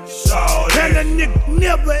 shawty, and a nigga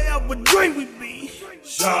never ever dreamed we'd be.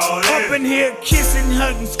 Shawty. Up in here kissing,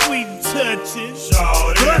 hugging, squeezing, touching.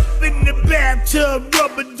 Shawty. Up in the bathtub,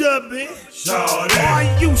 rubber dubbing. Shawty. Are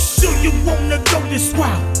you sure you wanna go this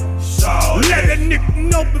route? Shawty. Let a nigga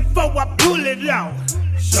know before I pull it out.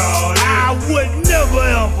 Shawty. I would never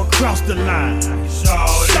ever cross the line.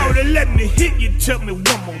 Shawty. Shawty, let me hit you, tell me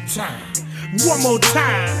one more time. One more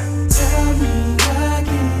time. Tell me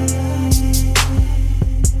again.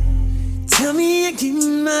 Tell me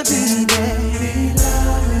again, my baby.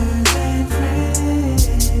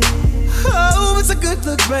 Oh, it's a good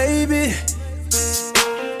look, baby.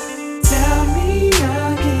 Tell me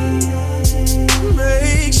again.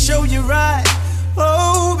 Make sure you're right.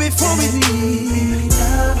 Oh, before we leave.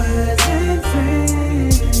 Lovers and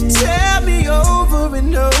friends. Tell me over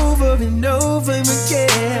and over and over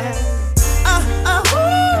again.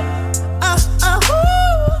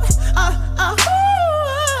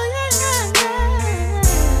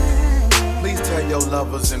 Please tell your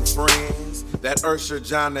lovers and friends that Usher,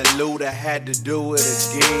 John, and Luda had to do it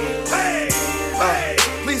again.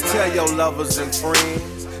 Please tell your lovers and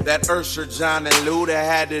friends that Usher, John, and Luda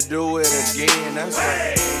had to do it again. That's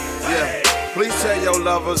right. Yeah. Please tell your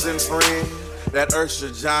lovers and friends that Usher,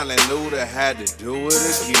 John, and Luda had to do it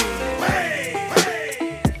again.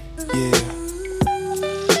 Yeah.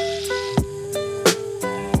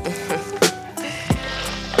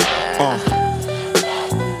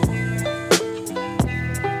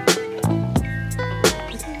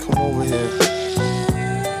 Come over here.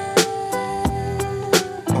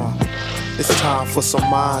 It's time for some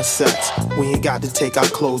mindsets. We ain't got to take our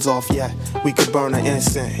clothes off yet. We could burn an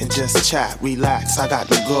incense and just chat, relax. I got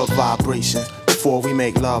the good vibration. Before we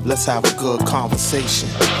make love, let's have a good conversation.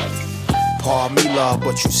 Pardon me, love,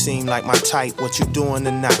 but you seem like my type. What you doing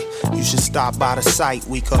tonight? You should stop by the site.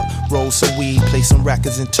 We could roll some weed, play some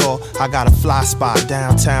records and talk. I got a fly spot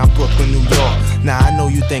downtown Brooklyn, New York. Now I know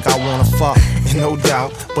you think I wanna fuck, and no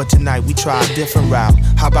doubt, but tonight we try a different route.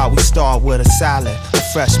 How about we start with a salad, a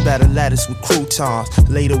fresh bed of lettuce with croutons.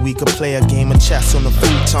 Later we could play a game of chess on the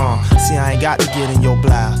futon. See, I ain't got to get in your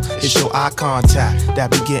blouse. It's your eye contact that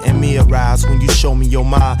be getting me aroused. When you show me your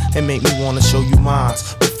mind and make me wanna show you mine.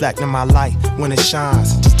 Reflecting my light when it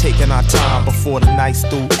shines. Just taking our time before the night's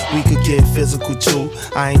through. We could get physical too.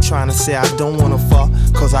 I ain't trying to say I don't wanna fuck,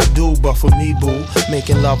 cause I do, but for me, boo,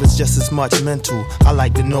 making love is just as much mental. I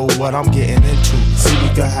like to know what I'm getting into. See, we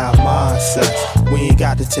could have mindsets. We ain't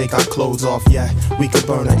got to take our clothes off yet. We could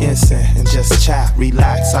burn an incense and just chat,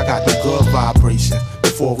 relax. I got the good vibration.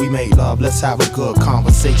 Before we make love, let's have a good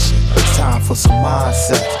conversation. It's time for some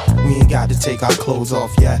mindsets. We ain't got to take our clothes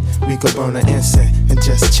off yet. We could burn an incense and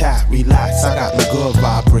just chat, relax. I got the good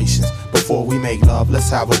vibrations. Before we make love, let's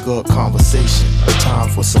have a good conversation. It's time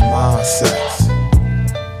for some mindsets.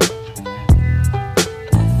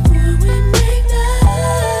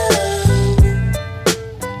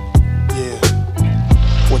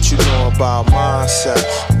 What you know about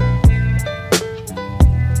mindsets?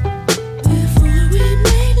 Before we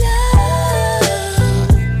make love,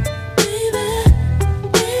 baby,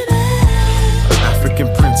 baby. African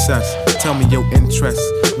princess. success. Tell me your interests.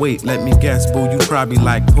 Wait, let me guess, boo, you probably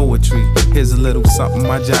like poetry. Here's a little something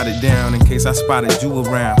I jotted down in case I spotted you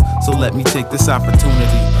around. So let me take this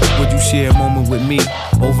opportunity. Would you share a moment with me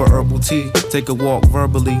over herbal tea? Take a walk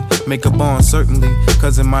verbally, make a bond certainly.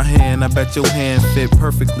 Cause in my hand, I bet your hand fit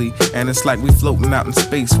perfectly. And it's like we floating out in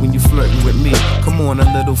space when you flirting with me. Come on,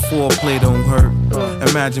 a little foreplay don't hurt.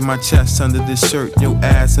 Imagine my chest under this shirt. Your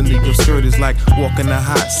ass under your skirt is like walking the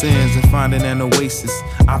hot sands and finding an oasis.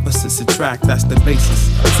 Opposites attract, that's the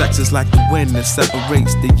basis. Sex is like the wind that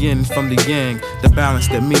separates the yin from the yang. The balance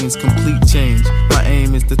that means complete change. My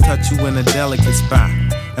aim is to touch you in a delicate spot.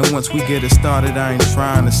 And once we get it started, I ain't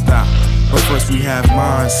trying to stop. But first we have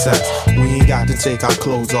mind sex. We ain't got to take our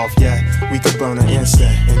clothes off yet. We could burn an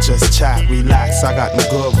incense and just chat, relax. I got them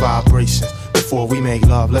good vibrations. Before we make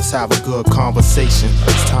love, let's have a good conversation.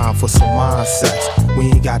 It's time for some mind sex. We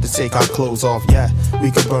ain't got to take our clothes off yet. We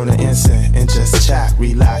could burn an incense and just chat,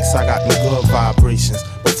 relax. I got them good vibrations.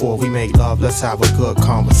 Before we make love, let's have a good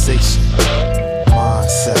conversation. Mind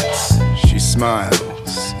sex. She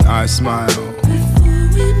smiles, I smile.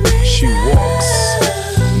 She walks,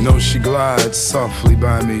 no, she glides softly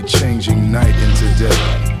by me, changing night into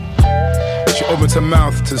day. She opens her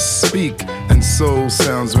mouth to speak, and soul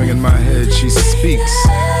sounds ring in my head. She speaks,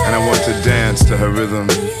 and I want to dance to her rhythm.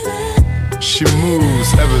 She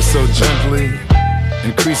moves ever so gently,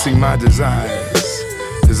 increasing my desires.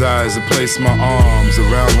 Desires to place my arms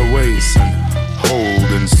around her waist and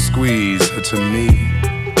hold and squeeze her to me.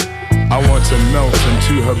 I want to melt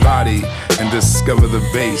into her body and discover the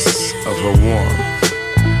base of her warmth.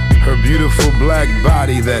 Her beautiful black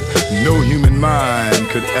body that no human mind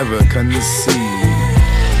could ever conceive.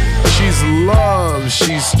 She's love,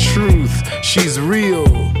 she's truth, she's real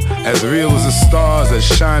as the stars that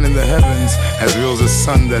shine in the heavens, as real as the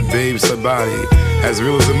sun that bathes her body, as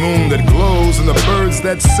real as the moon that glows and the birds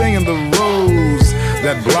that sing and the rose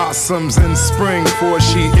that blossoms in spring, for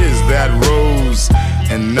she is that rose,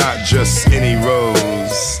 and not just any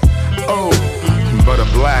rose. Oh, but a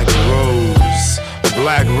black rose. A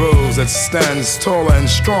black rose that stands taller and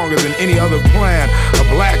stronger than any other plant. A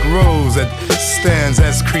black rose that stands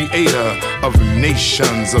as creator of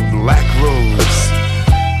nations. A black rose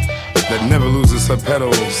that never loses her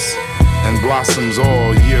petals and blossoms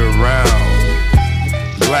all year round.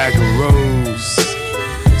 Black rose,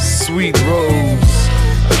 sweet rose,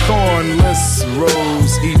 thornless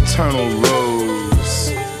rose, eternal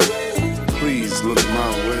rose. Please look my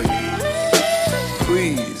way.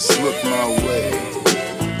 Please look my way.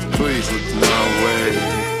 Please look my way.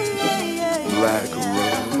 Black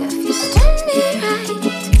rose. If you stand me right,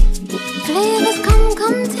 flavors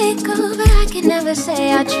come take over. I can never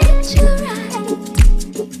say I treat you right.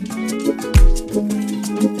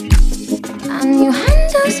 And you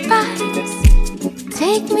handle spice.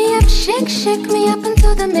 Take me up, shake me up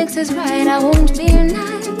until the mix is right. I won't be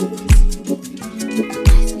nice.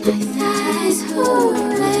 Nice, ooh,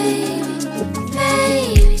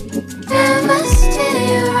 baby, never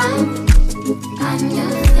stay around. I'm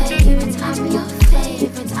your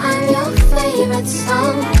favorite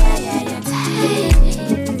song. Take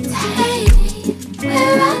me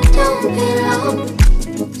where I don't belong.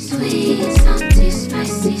 Sweet, salty,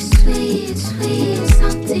 spicy, sweet,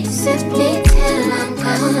 salty. Sip me till I'm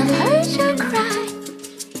gone. I've heard you cry.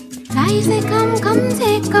 Lies they come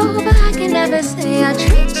take over. I can never say I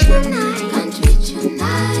treat you nice. Can't treat you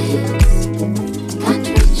nice. Can't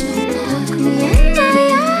treat you nice. Look me in my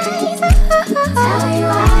eyes. Tell you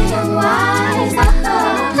I am wise.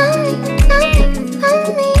 Tell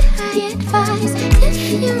me I advise. If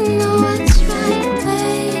you know what's right,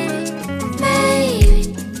 baby,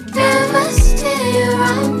 never stay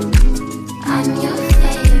around. I'm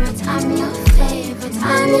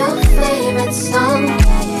your favorite song.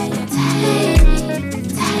 Take me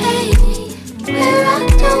where I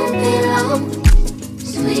don't belong.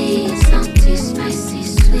 Sweet, salty, spicy,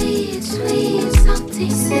 sweet, salty.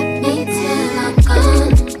 Sip me till I'm gone.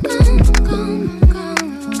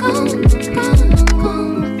 Gone.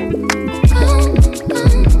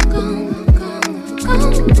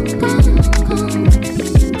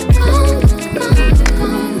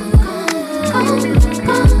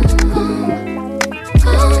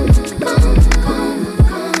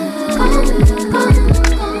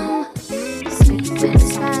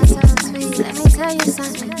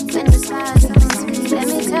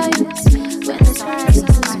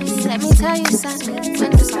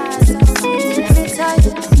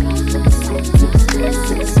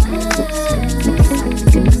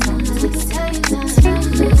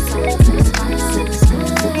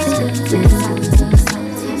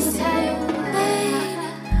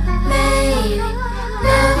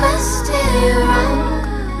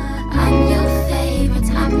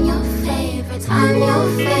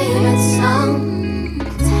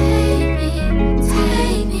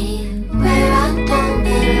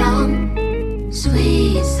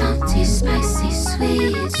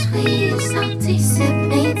 sweet, sweet, salty. Sip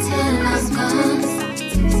me till I'm gone.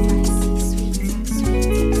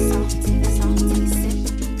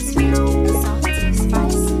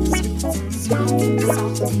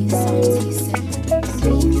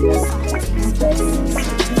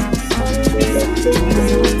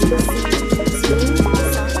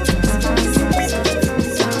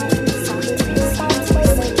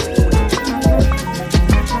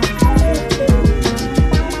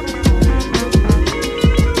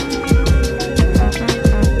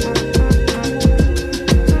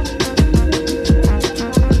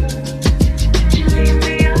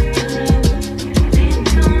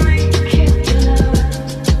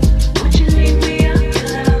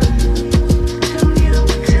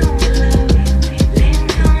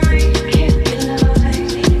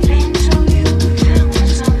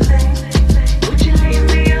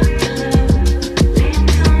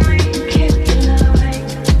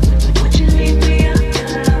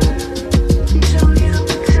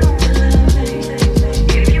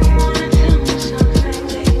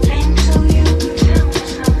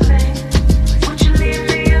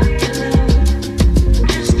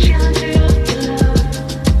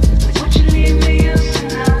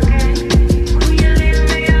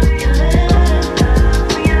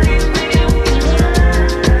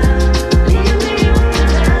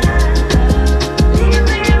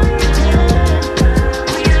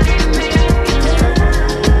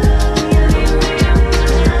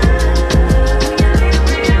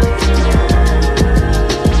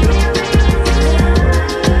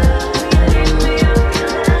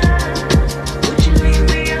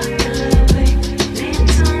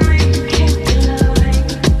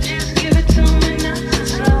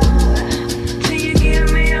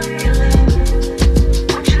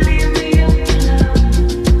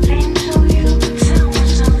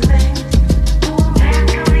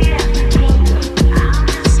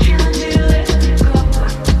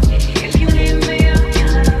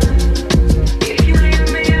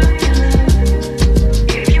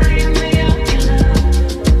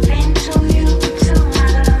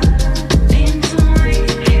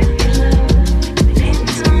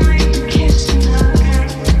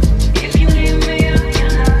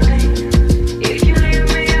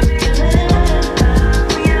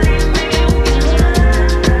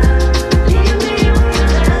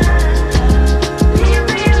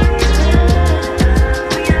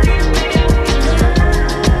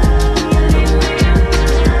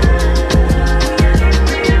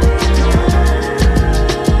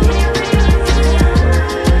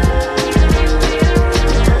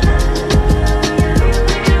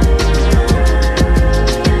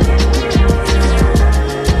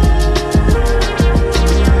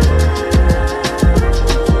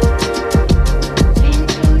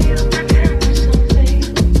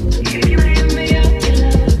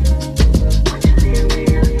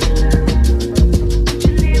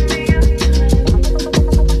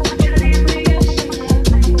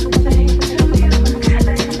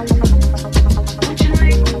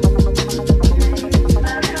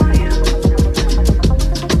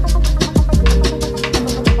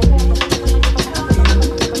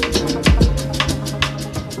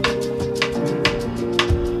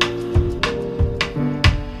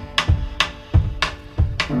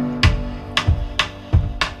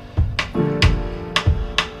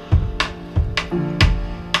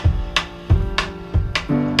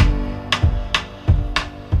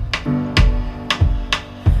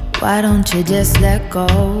 Why don't you just let go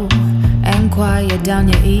and quiet down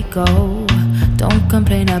your ego? Don't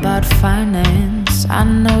complain about finance. I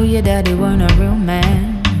know your daddy weren't a real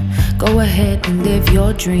man. Go ahead and live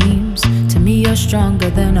your dreams. To me you're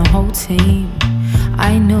stronger than a whole team.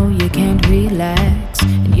 I know you can't relax,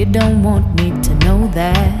 and you don't want me to know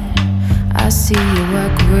that. I see you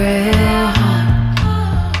work real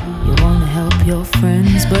hard. You wanna help your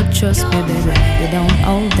friends, but trust me baby, you don't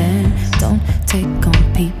owe them. Don't take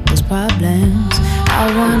on people's problems.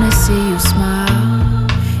 I wanna see you smile,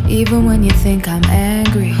 even when you think I'm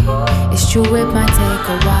angry. It's true it might take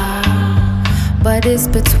a while, but it's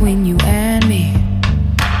between you and me.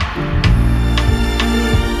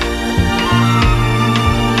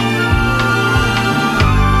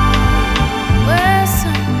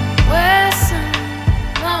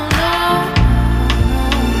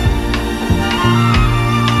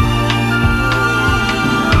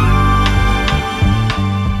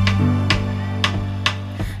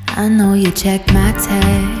 I know you check my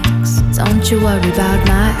texts. Don't you worry about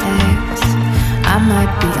my ex. I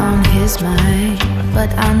might be on his mind, but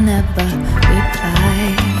I'll never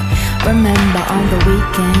reply. Remember on the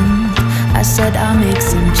weekend I said I'll make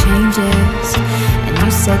some changes, and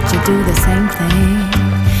you said you'd do the same thing.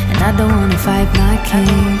 And I don't wanna fight my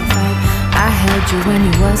king. I held you when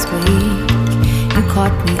you was weak. You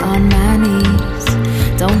caught me on my knees.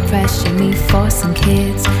 Don't pressure me for some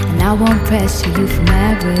kids, and I won't pressure you for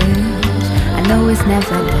marriage. I know it's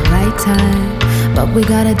never the right time, but we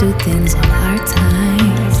gotta do things on our time.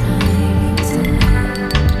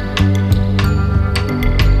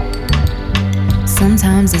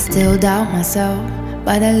 Sometimes I still doubt myself,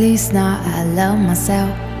 but at least now I love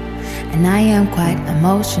myself. And I am quite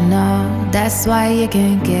emotional, that's why you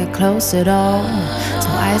can't get close at all. So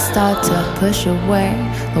I start to push away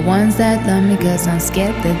the ones that love me, cause I'm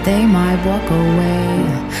scared that they might walk away.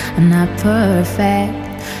 I'm not perfect,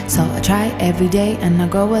 so I try every day and I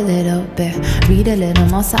grow a little bit. Read a little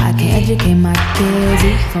more so I can educate my kids.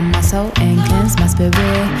 Eat from my soul and cleanse my spirit.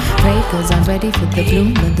 Pray cause I'm ready for the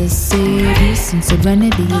bloom of the city. Peace and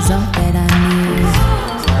serenity is all that I need.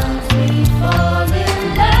 Sometimes we fall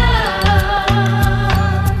in love.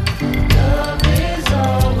 Love is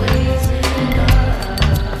always enough.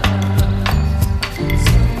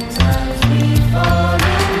 Sometimes we fall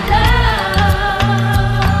in love.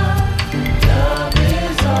 Love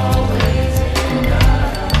is always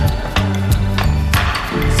enough.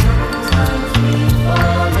 Sometimes we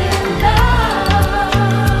fall in love.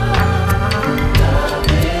 Love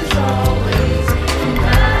is always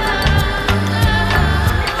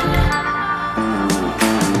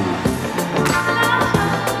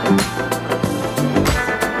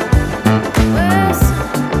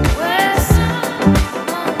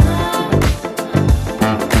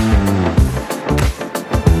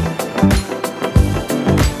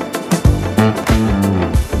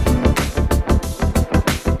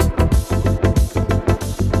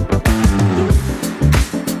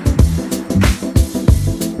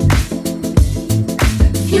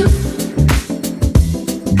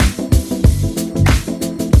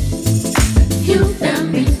You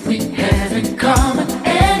and me, we had in common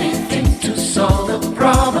anything to solve the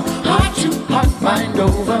problem. Heart to heart, mind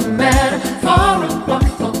over matter. Far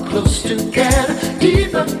apart or close together.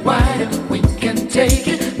 Deep and wider, we can take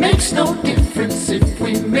it. Makes no difference if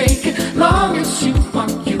we make it. Long as you are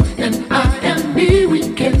you and I am me,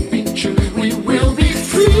 we can be true. We will be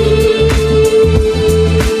free.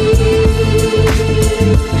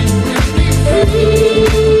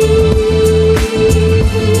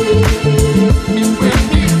 We will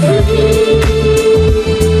be free.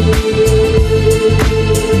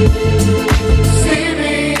 See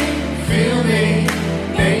me, feel me,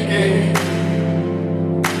 naked.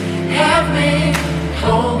 Have me,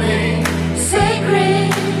 hold me,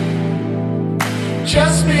 sacred.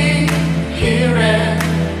 Just be here and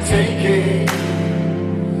take it.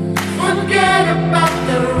 Forget about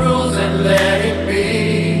the rules and let it be.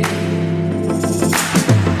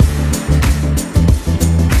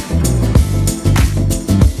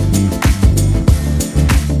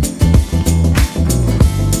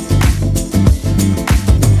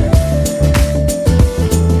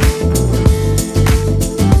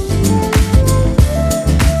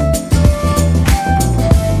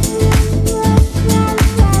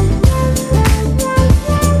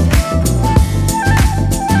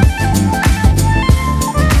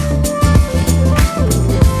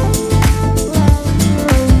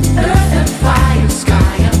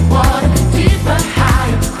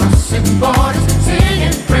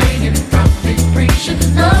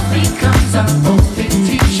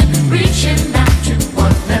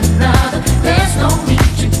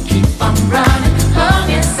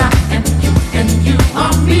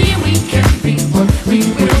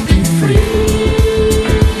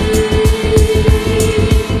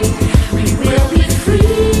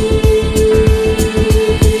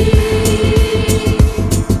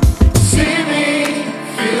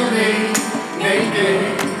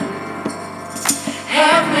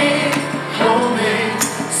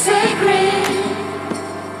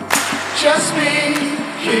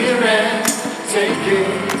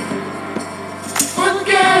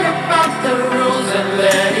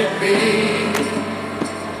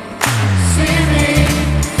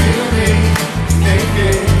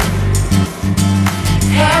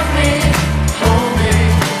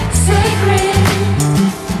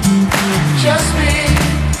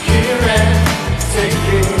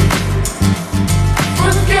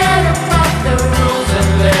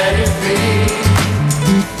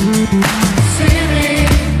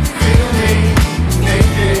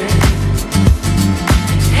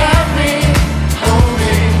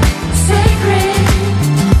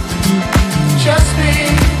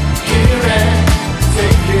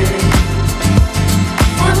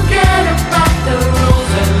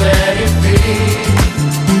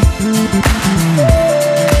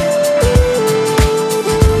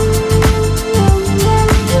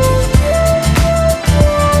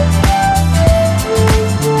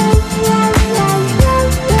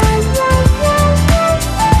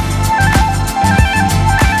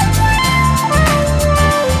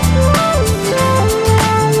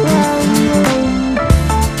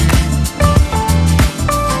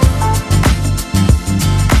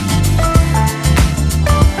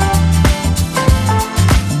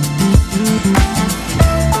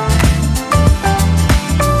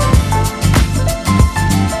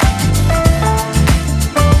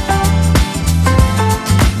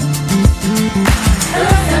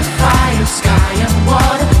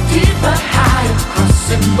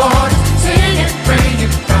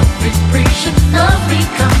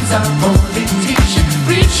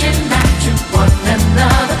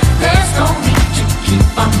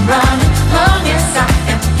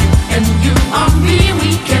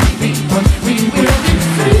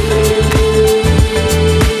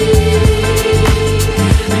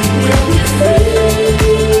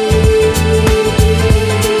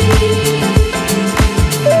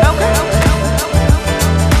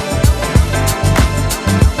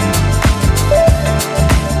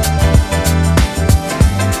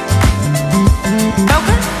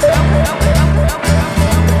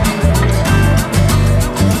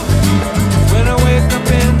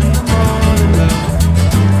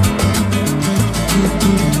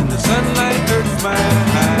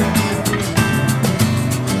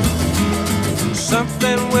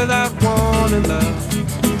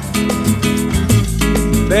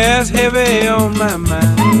 lies heavy on my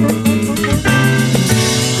mind.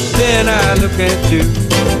 Then I look at you,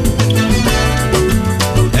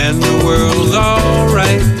 and the world's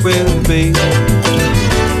alright with me.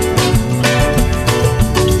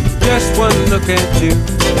 Just one look at you,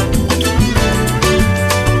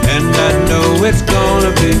 and I know it's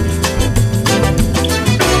gonna be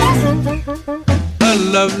a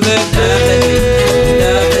lovely day.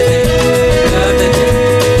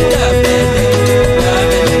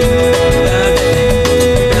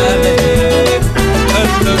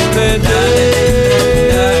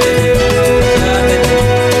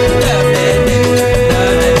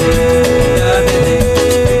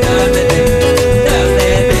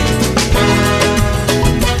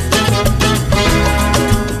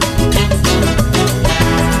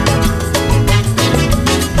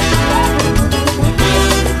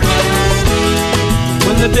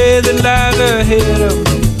 That lies ahead of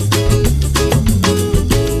me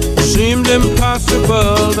seemed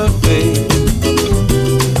impossible to face,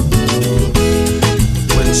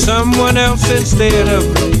 when someone else instead of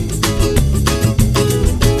me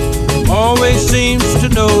always seems to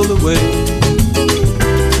know the way.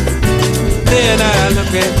 Then I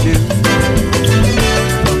look at you,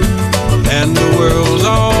 and the world's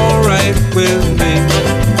alright with me.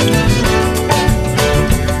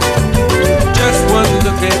 Just one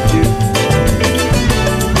look at you,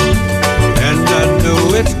 and I know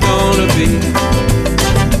it's gonna be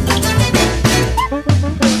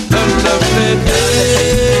a lovely day.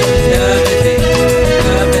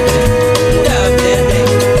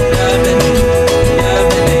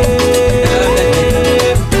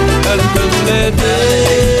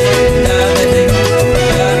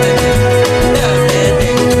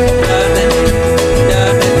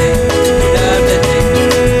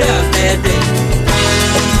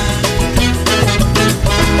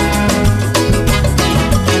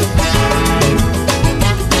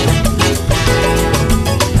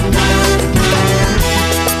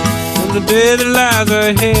 The day that lies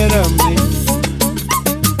ahead of me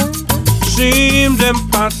seemed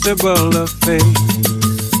impossible to face,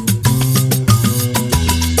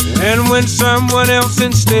 and when someone else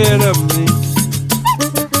instead of me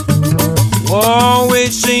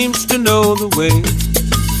always seems to know the way,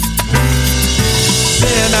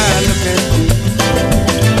 then I look at you,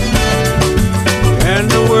 and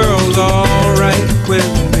the world's alright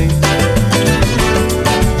with me.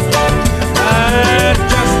 I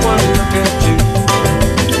just want to look at you,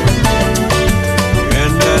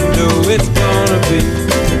 and I know it's gonna be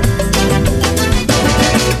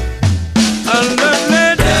a lovely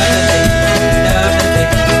day.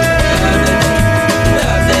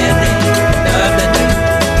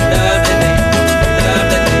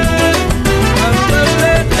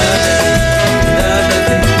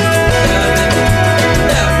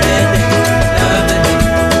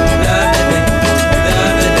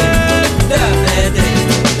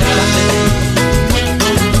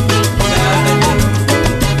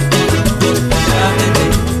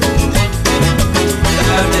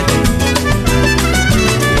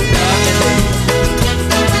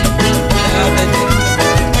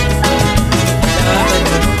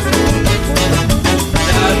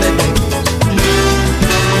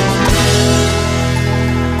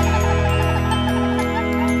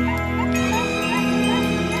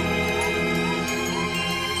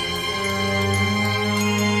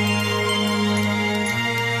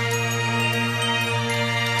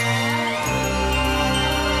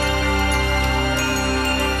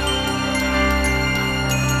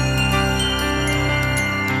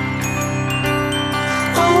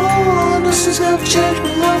 This is gonna change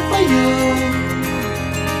my life for you.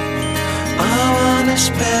 I wanna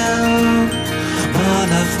spend my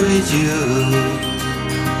life with you.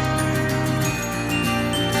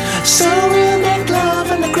 So we'll make love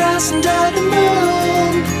on the grass under the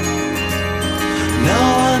moon. No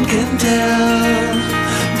one can tell,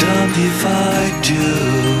 don't if I do.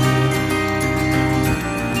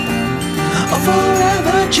 A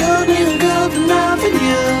forever journey on golden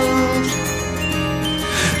avenues,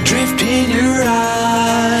 drift in your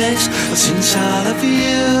eyes, what's inside of you?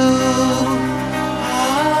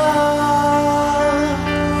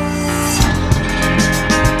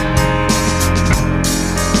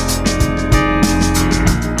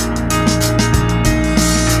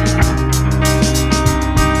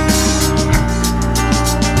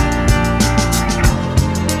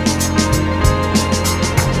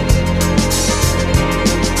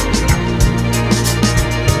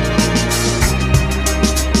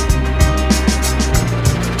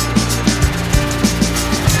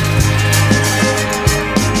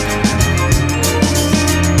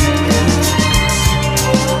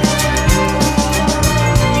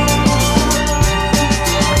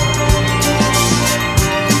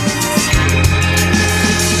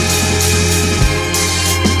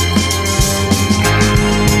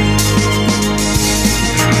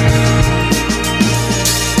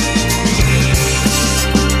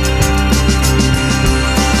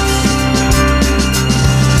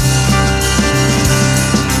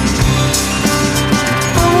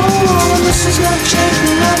 seduction.